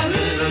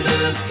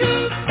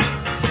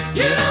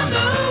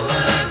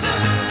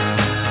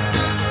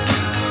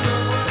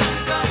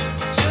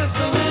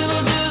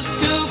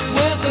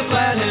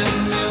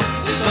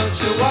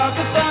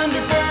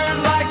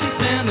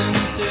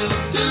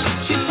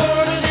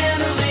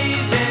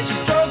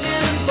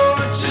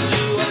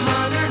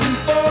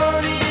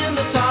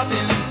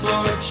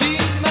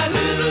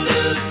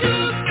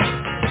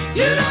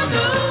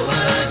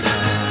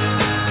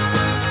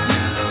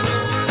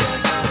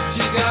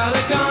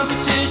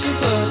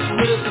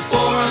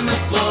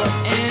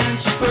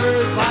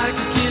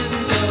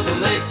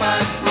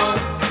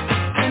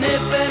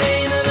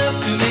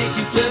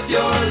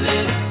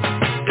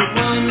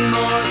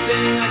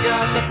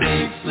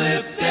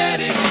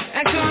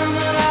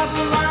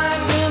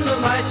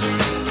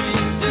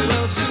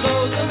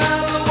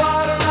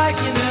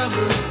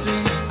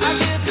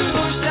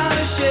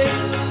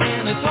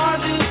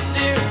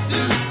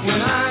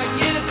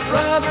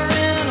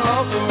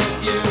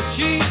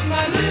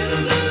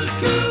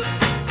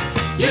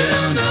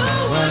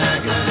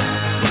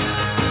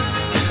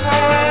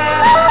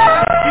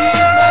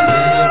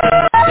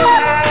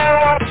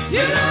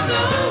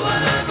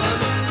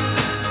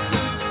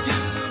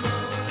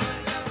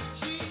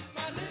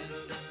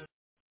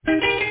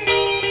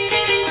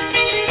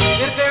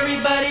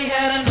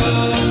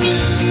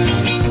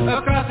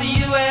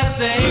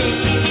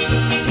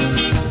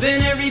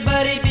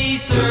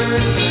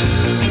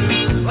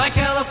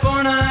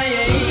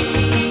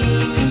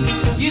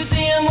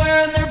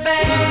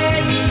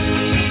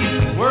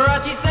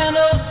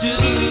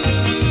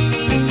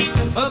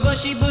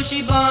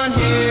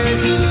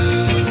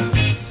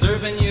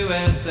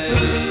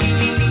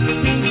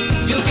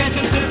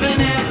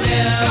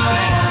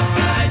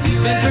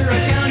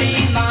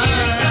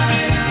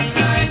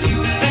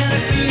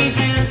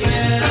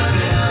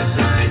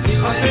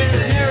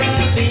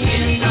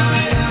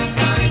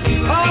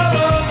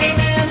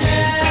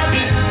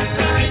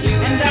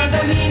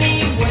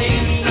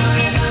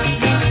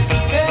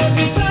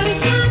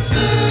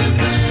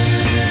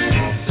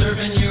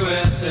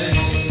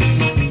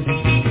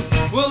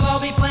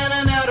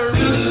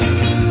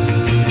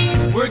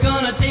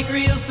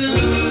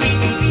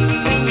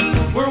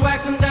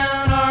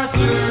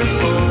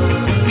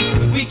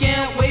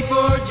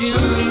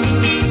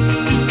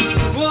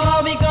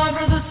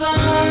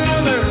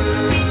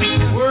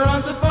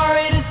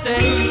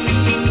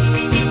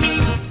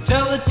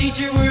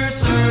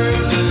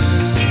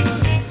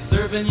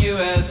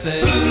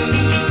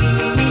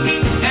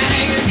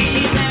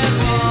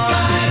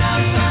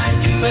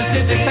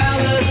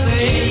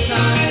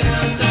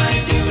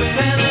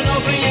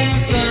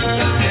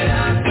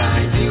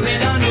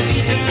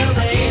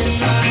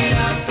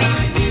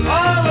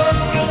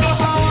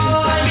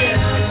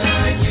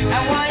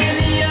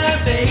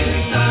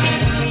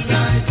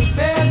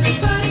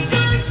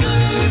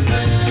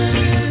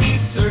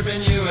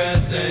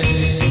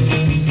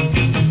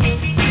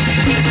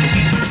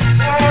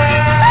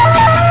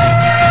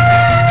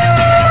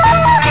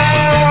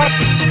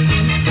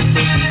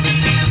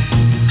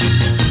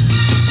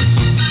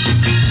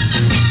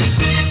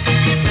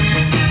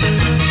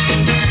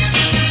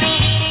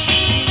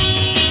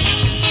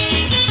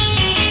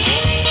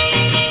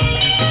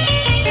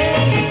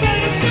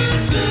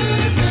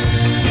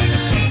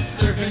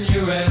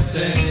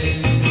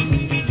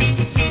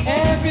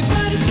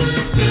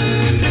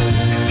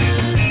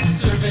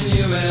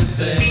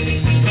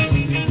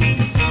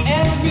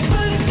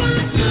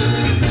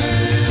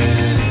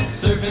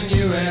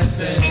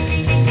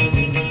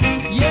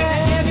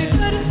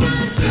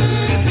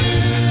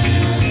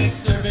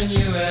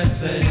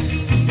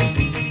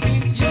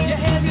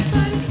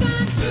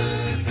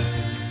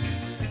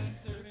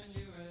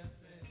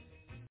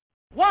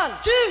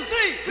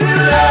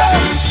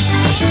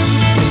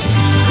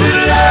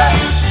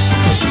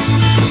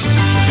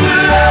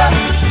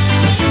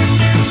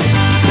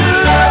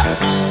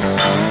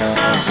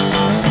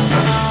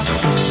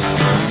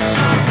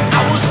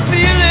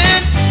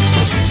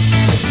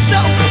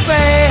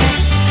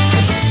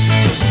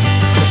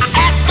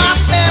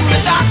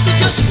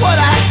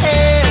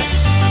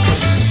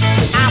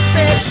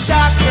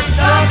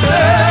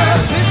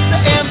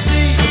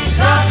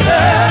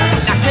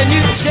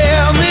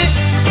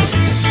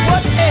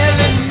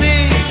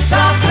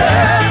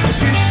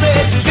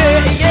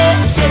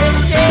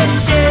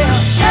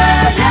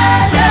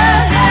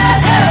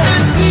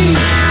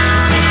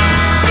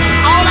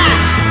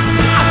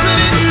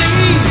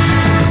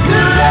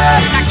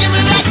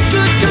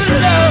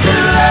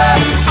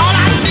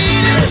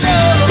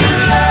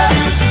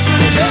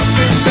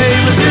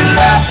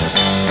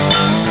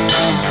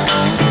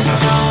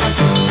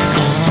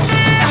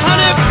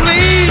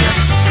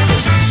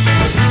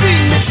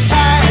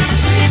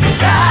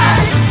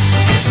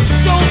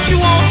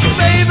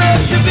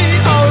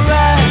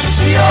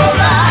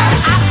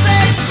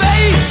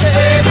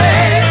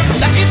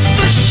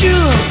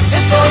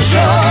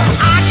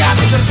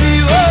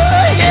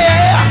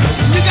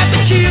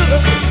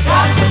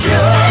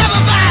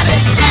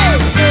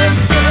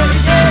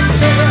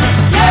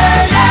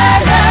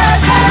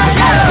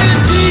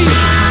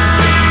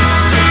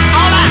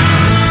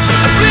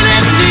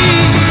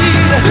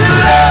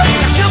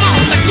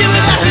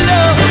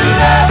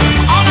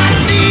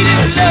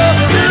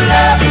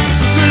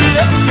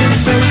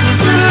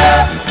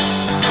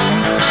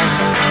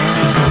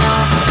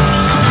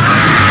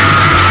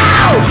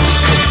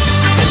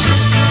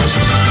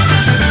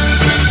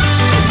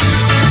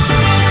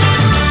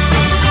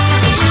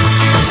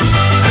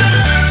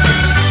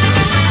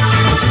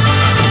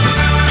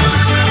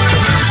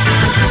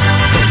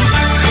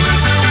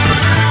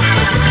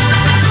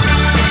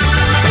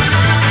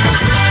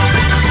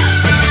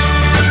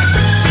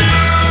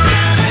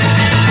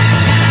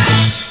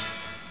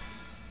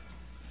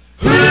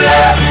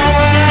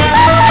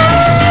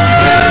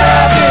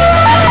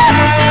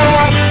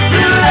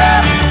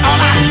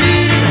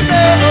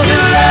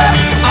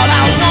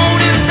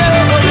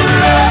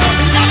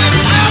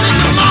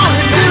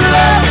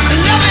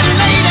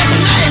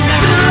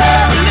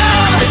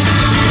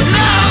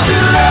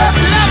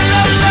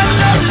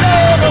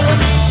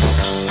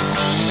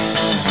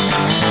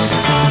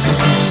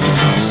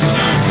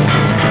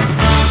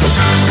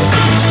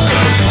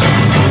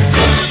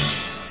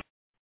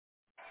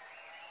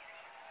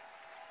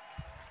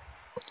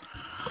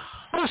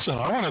Listen,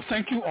 I want to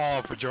thank you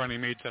all for joining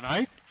me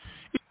tonight.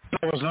 Even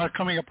though it was not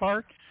coming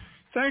apart.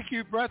 Thank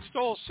you, Brett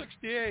Stoll,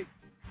 68.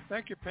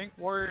 Thank you, Pink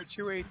Warrior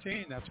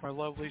 218. That's my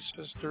lovely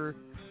sister,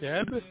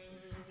 Deb.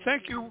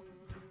 Thank you,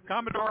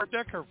 Commodore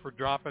Decker, for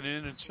dropping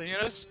in and seeing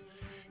us.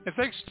 And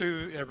thanks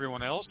to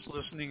everyone else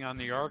listening on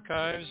the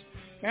archives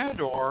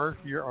and or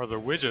your other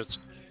widgets.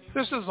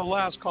 This is the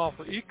last call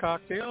for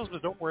e-cocktails,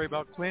 but don't worry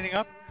about cleaning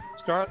up.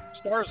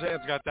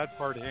 Starzan's got that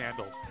part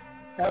handled.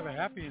 Have a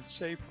happy and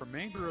safe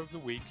remainder of the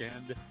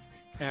weekend.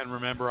 And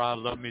remember, I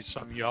love me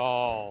some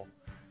y'all.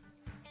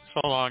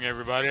 So long,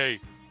 everybody.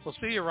 We'll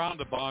see you around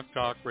the Bonk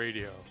Talk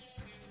Radio.